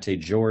Jazz, Keontae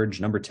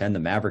George. Number 10, the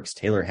Mavericks,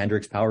 Taylor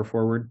Hendricks, power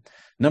forward.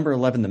 Number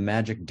 11, the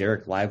Magic,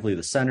 Derek Lively,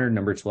 the center.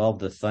 Number 12,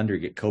 the Thunder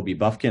get Kobe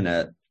Buffkin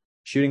at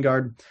shooting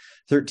guard.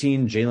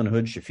 13, Jalen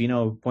Hood,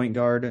 Shafino, point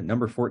guard.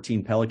 Number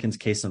 14, Pelicans,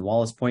 Cason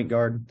Wallace, point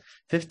guard.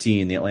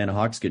 15, the Atlanta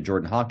Hawks get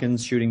Jordan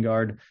Hawkins, shooting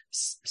guard.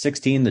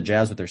 16, the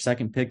Jazz with their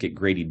second pick get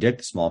Grady Dick,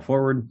 the small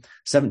forward.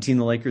 17,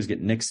 the Lakers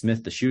get Nick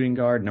Smith, the shooting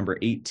guard. Number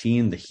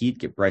 18, the Heat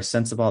get Bryce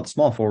Sensabaugh, the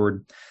small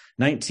forward.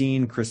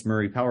 19, Chris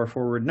Murray, power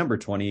forward. Number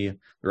 20, the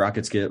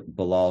Rockets get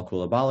Bilal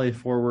Coulibaly,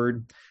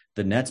 forward.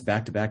 The Nets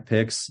back-to-back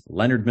picks,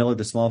 Leonard Miller,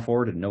 the small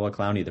forward, and Noah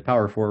Clowney, the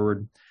power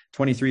forward.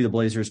 23, the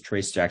Blazers,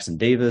 Trace Jackson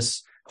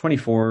Davis.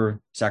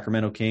 24,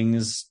 Sacramento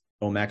Kings,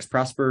 Omax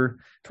Prosper.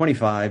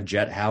 25,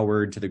 Jet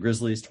Howard to the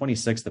Grizzlies.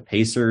 26, the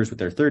Pacers with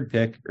their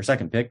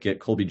second pick get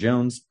Colby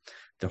Jones.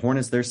 The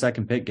Hornets, their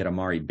second pick, get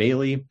Amari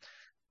Bailey.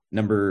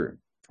 Number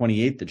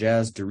 28, the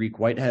Jazz, Dariq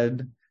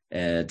Whitehead.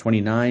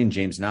 29,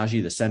 James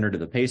Nagy, the center to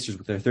the Pacers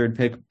with their third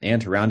pick.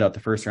 And to round out the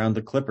first round,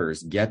 the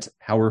Clippers get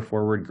power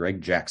forward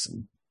Greg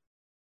Jackson.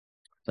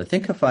 I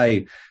think if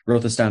I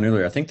wrote this down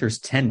earlier, I think there's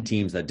 10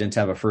 teams that didn't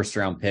have a first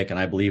round pick. And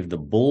I believe the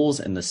Bulls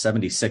and the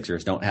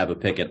 76ers don't have a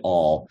pick at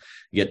all.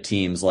 You get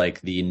teams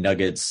like the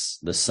Nuggets,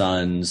 the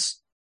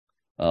Suns,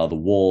 the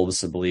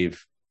Wolves, I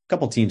believe. A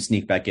couple teams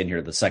sneak back in here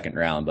to the second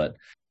round, but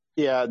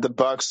yeah, the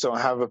Bucks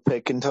don't have a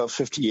pick until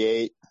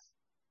 58.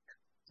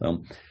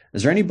 So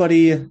is there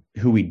anybody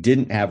who we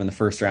didn't have in the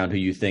first round who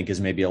you think is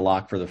maybe a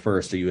lock for the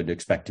first or you would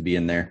expect to be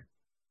in there?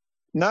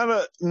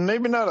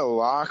 Maybe not a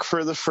lock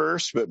for the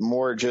first, but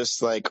more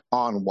just like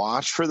on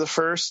watch for the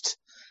first.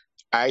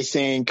 I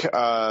think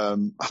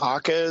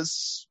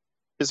Hawkes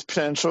is a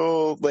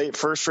potential late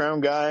first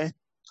round guy.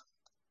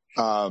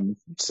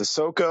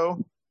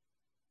 Sissoko,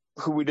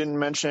 who we didn't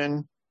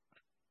mention,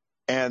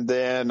 and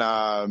then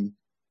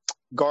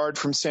guard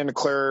from Santa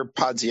Clara,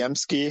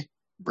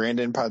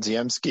 Brandon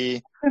Podziemski.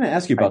 I'm going to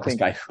ask you about this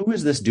guy. Who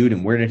is this dude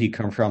and where did he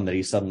come from that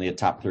he's suddenly a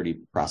top 30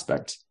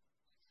 prospect?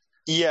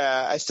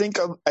 Yeah, I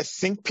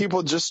think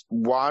people just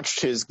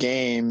watched his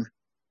game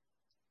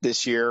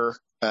this year.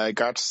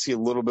 Got to see a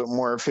little bit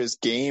more of his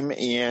game,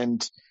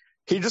 and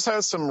he just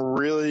has some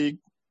really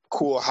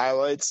cool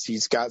highlights.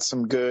 He's got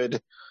some good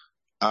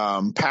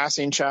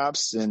passing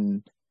chops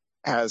and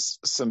has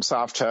some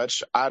soft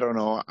touch. I don't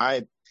know.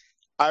 I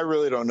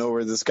really don't know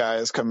where this guy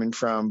is coming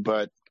from,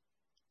 but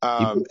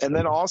and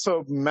then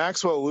also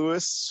Maxwell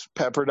Lewis,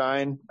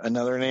 Pepperdine,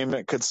 another name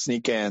that could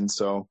sneak in.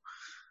 So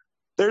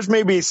there's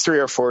maybe 3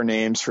 or 4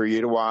 names for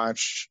you to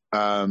watch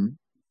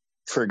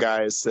for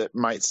guys that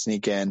might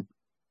sneak in.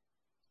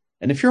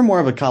 And if you're more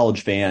of a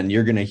college fan,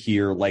 you're going to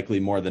hear likely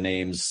more of the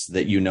names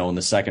that you know in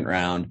the second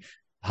round.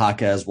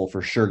 Hawkes will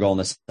for sure go in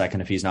the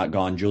second if he's not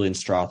gone. Julian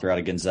Strother out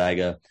of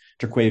Gonzaga.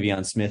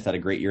 Terquavion Smith had a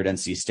great year at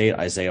NC State.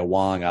 Isaiah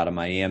Wong out of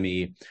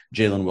Miami.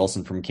 Jalen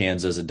Wilson from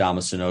Kansas. Adama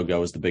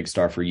Sanogo is the big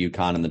star for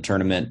UConn in the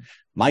tournament.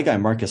 My guy,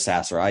 Marcus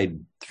Sasser.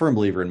 I'm a firm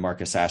believer in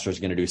Marcus Sasser is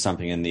going to do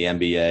something in the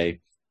NBA.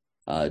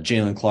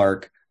 Jalen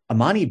Clark.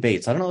 Amani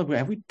Bates. I don't know.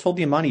 Have we told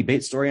the Amani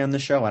Bates story on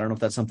this show? I don't know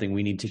if that's something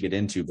we need to get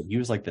into, but he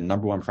was like the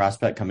number 1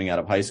 prospect coming out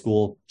of high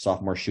school,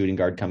 sophomore shooting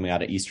guard coming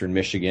out of Eastern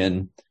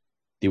Michigan.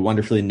 The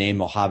wonderfully named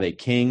Mojave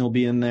King will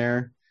be in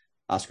there.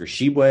 Oscar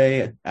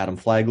Tshiebwe, Adam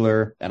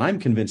Flagler, and I'm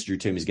convinced Drew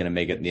Timme is going to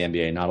make it in the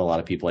NBA. Not a lot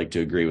of people like to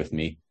agree with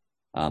me.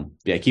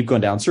 Keep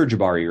going down. Serge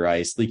Jabari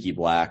Rice, Leaky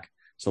Black.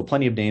 So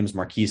plenty of names.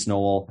 Marquise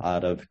Noel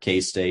out of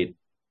K-State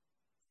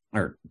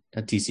or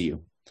at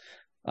TCU.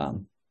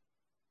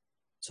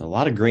 So a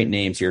lot of great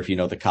names here if you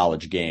know the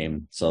college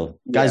game. So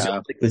guys, you'll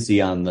likely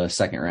see on the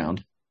second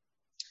round.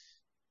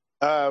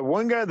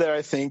 One guy that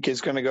I think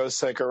is going to go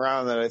second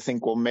round that I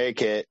think will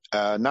make it,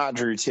 not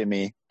Drew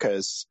Timme,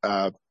 because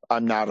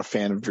I'm not a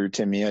fan of Drew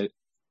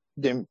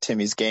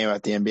Timme's game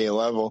at the NBA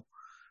level.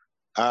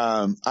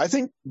 I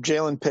think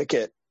Jalen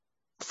Pickett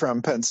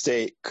from Penn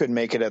State could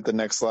make it at the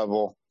next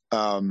level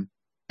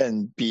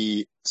and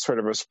be sort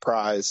of a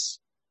surprise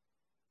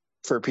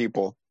for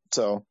people.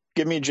 So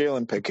give me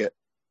Jalen Pickett.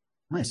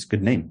 Nice.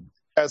 Good name.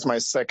 As my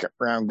second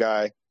round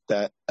guy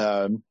that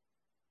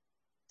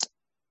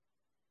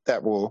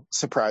will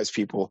surprise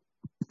people.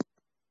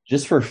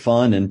 Just for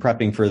fun and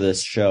prepping for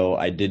this show,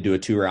 I did do a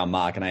 2-round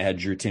mock, and I had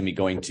Drew Timme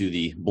going to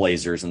the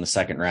Blazers in the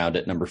second round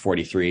at number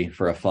 43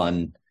 for a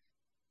fun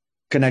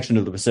connection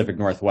to the Pacific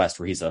Northwest,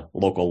 where he's a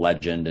local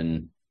legend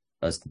and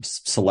a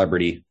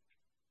celebrity.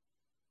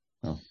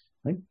 Well,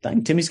 I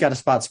think Timmy's got a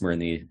spot somewhere in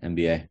the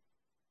NBA.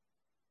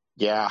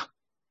 Yeah.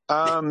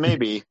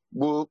 Maybe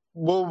we'll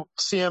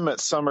see him at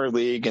Summer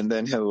League, and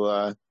then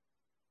he'll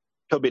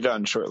be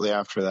done shortly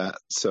after that.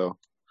 So,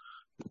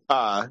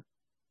 all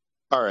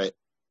right.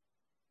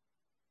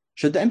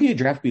 Should the NBA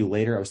draft be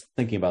later? I was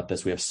thinking about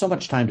this. We have so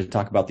much time to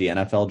talk about the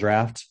NFL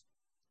draft.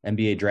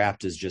 NBA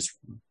draft is just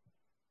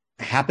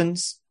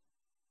happens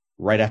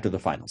right after the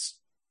finals.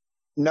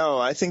 No,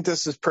 I think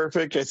this is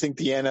perfect. I think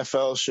the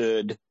NFL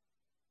should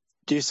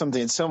do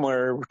something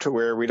similar to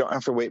where we don't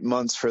have to wait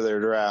months for their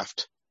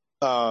draft.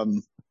 I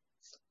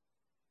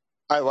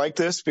like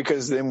this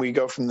because then we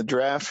go from the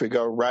draft, we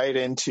go right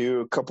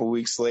into a couple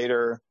weeks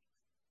later,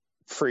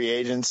 free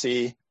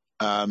agency,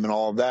 and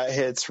all of that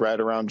hits right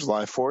around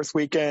July 4th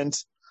weekend.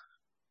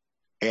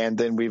 And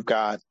then we've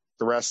got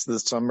the rest of the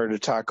summer to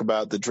talk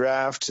about the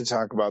draft, to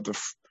talk about the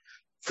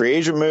free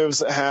agent moves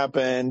that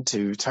happened,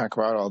 to talk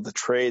about all the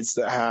trades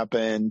that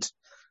happened.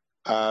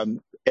 And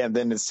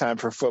then it's time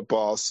for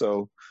football.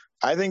 So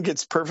I think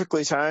it's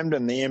perfectly timed,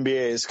 and the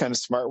NBA is kind of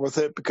smart with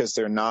it because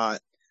they're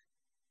not,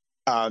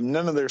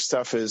 none of their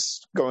stuff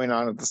is going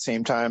on at the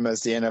same time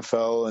as the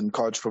NFL and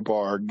college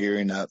football are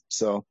gearing up.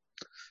 So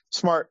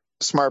smart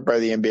by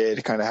the NBA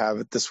to kind of have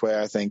it this way,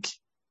 I think.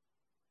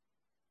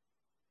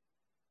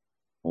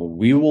 Well,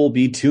 we will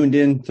be tuned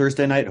in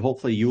Thursday night.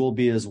 Hopefully you will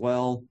be as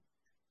well.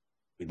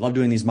 We love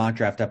doing these mock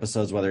draft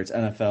episodes, whether it's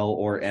NFL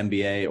or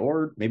NBA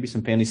or maybe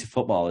some fantasy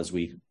football. I was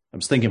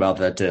thinking about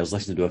that. I was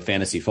listening to a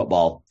fantasy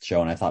football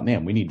show, and I thought,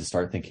 man, we need to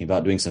start thinking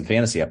about doing some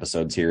fantasy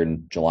episodes here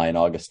in July and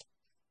August.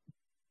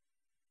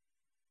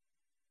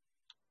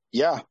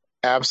 Yeah,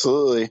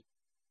 absolutely.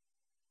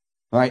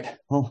 All right.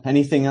 Well,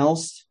 anything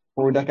else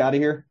before we duck out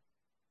of here?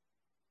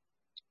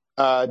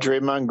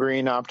 Draymond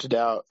Green opted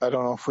out. I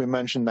don't know if we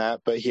mentioned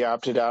that, but he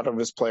opted out of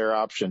his player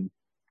option.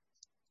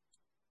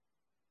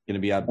 Going to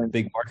be a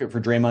big market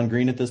for Draymond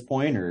Green at this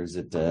point, or is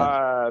it?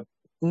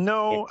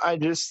 No, I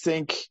just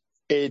think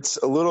it's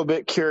a little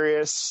bit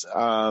curious.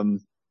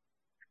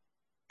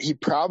 He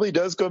probably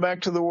does go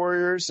back to the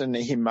Warriors, and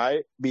he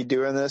might be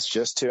doing this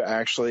just to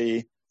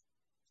actually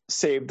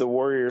save the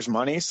Warriors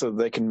money so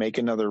they can make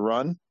another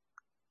run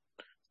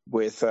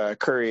with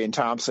Curry and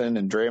Thompson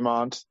and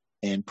Draymond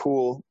and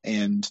Poole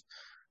and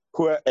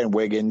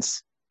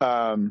Wiggins.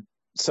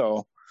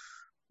 So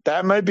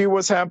that might be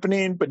what's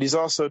happening, but he's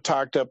also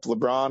talked up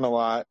LeBron a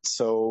lot.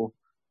 So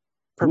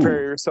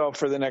prepare yourself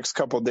for the next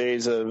couple of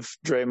days of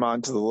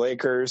Draymond to the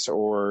Lakers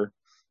or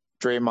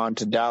Draymond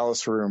to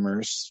Dallas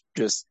rumors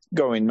just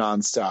going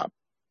nonstop.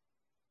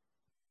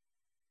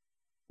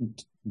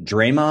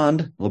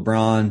 Draymond,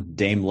 LeBron,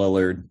 Dame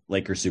Lillard,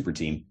 Lakers super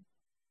team.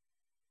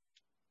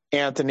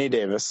 Anthony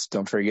Davis,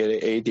 don't forget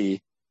it, AD.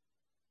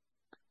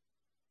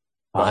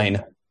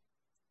 Fine.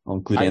 I'll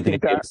include Anthony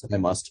Davis if I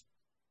must.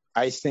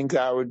 I think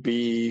that would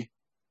be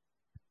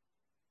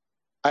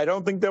 – I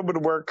don't think that would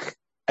work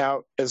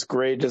out as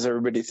great as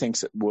everybody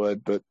thinks it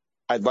would, but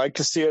I'd like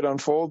to see it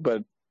unfold,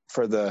 but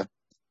for the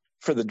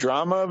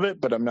drama of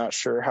it, but I'm not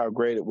sure how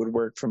great it would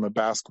work from a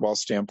basketball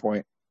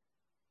standpoint.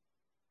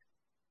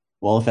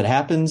 Well, if it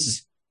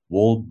happens,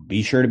 we'll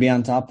be sure to be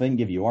on top of it and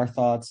give you our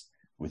thoughts.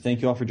 We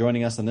thank you all for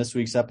joining us on this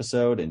week's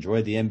episode.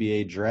 Enjoy the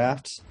NBA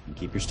draft and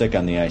keep your stick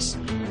on the ice.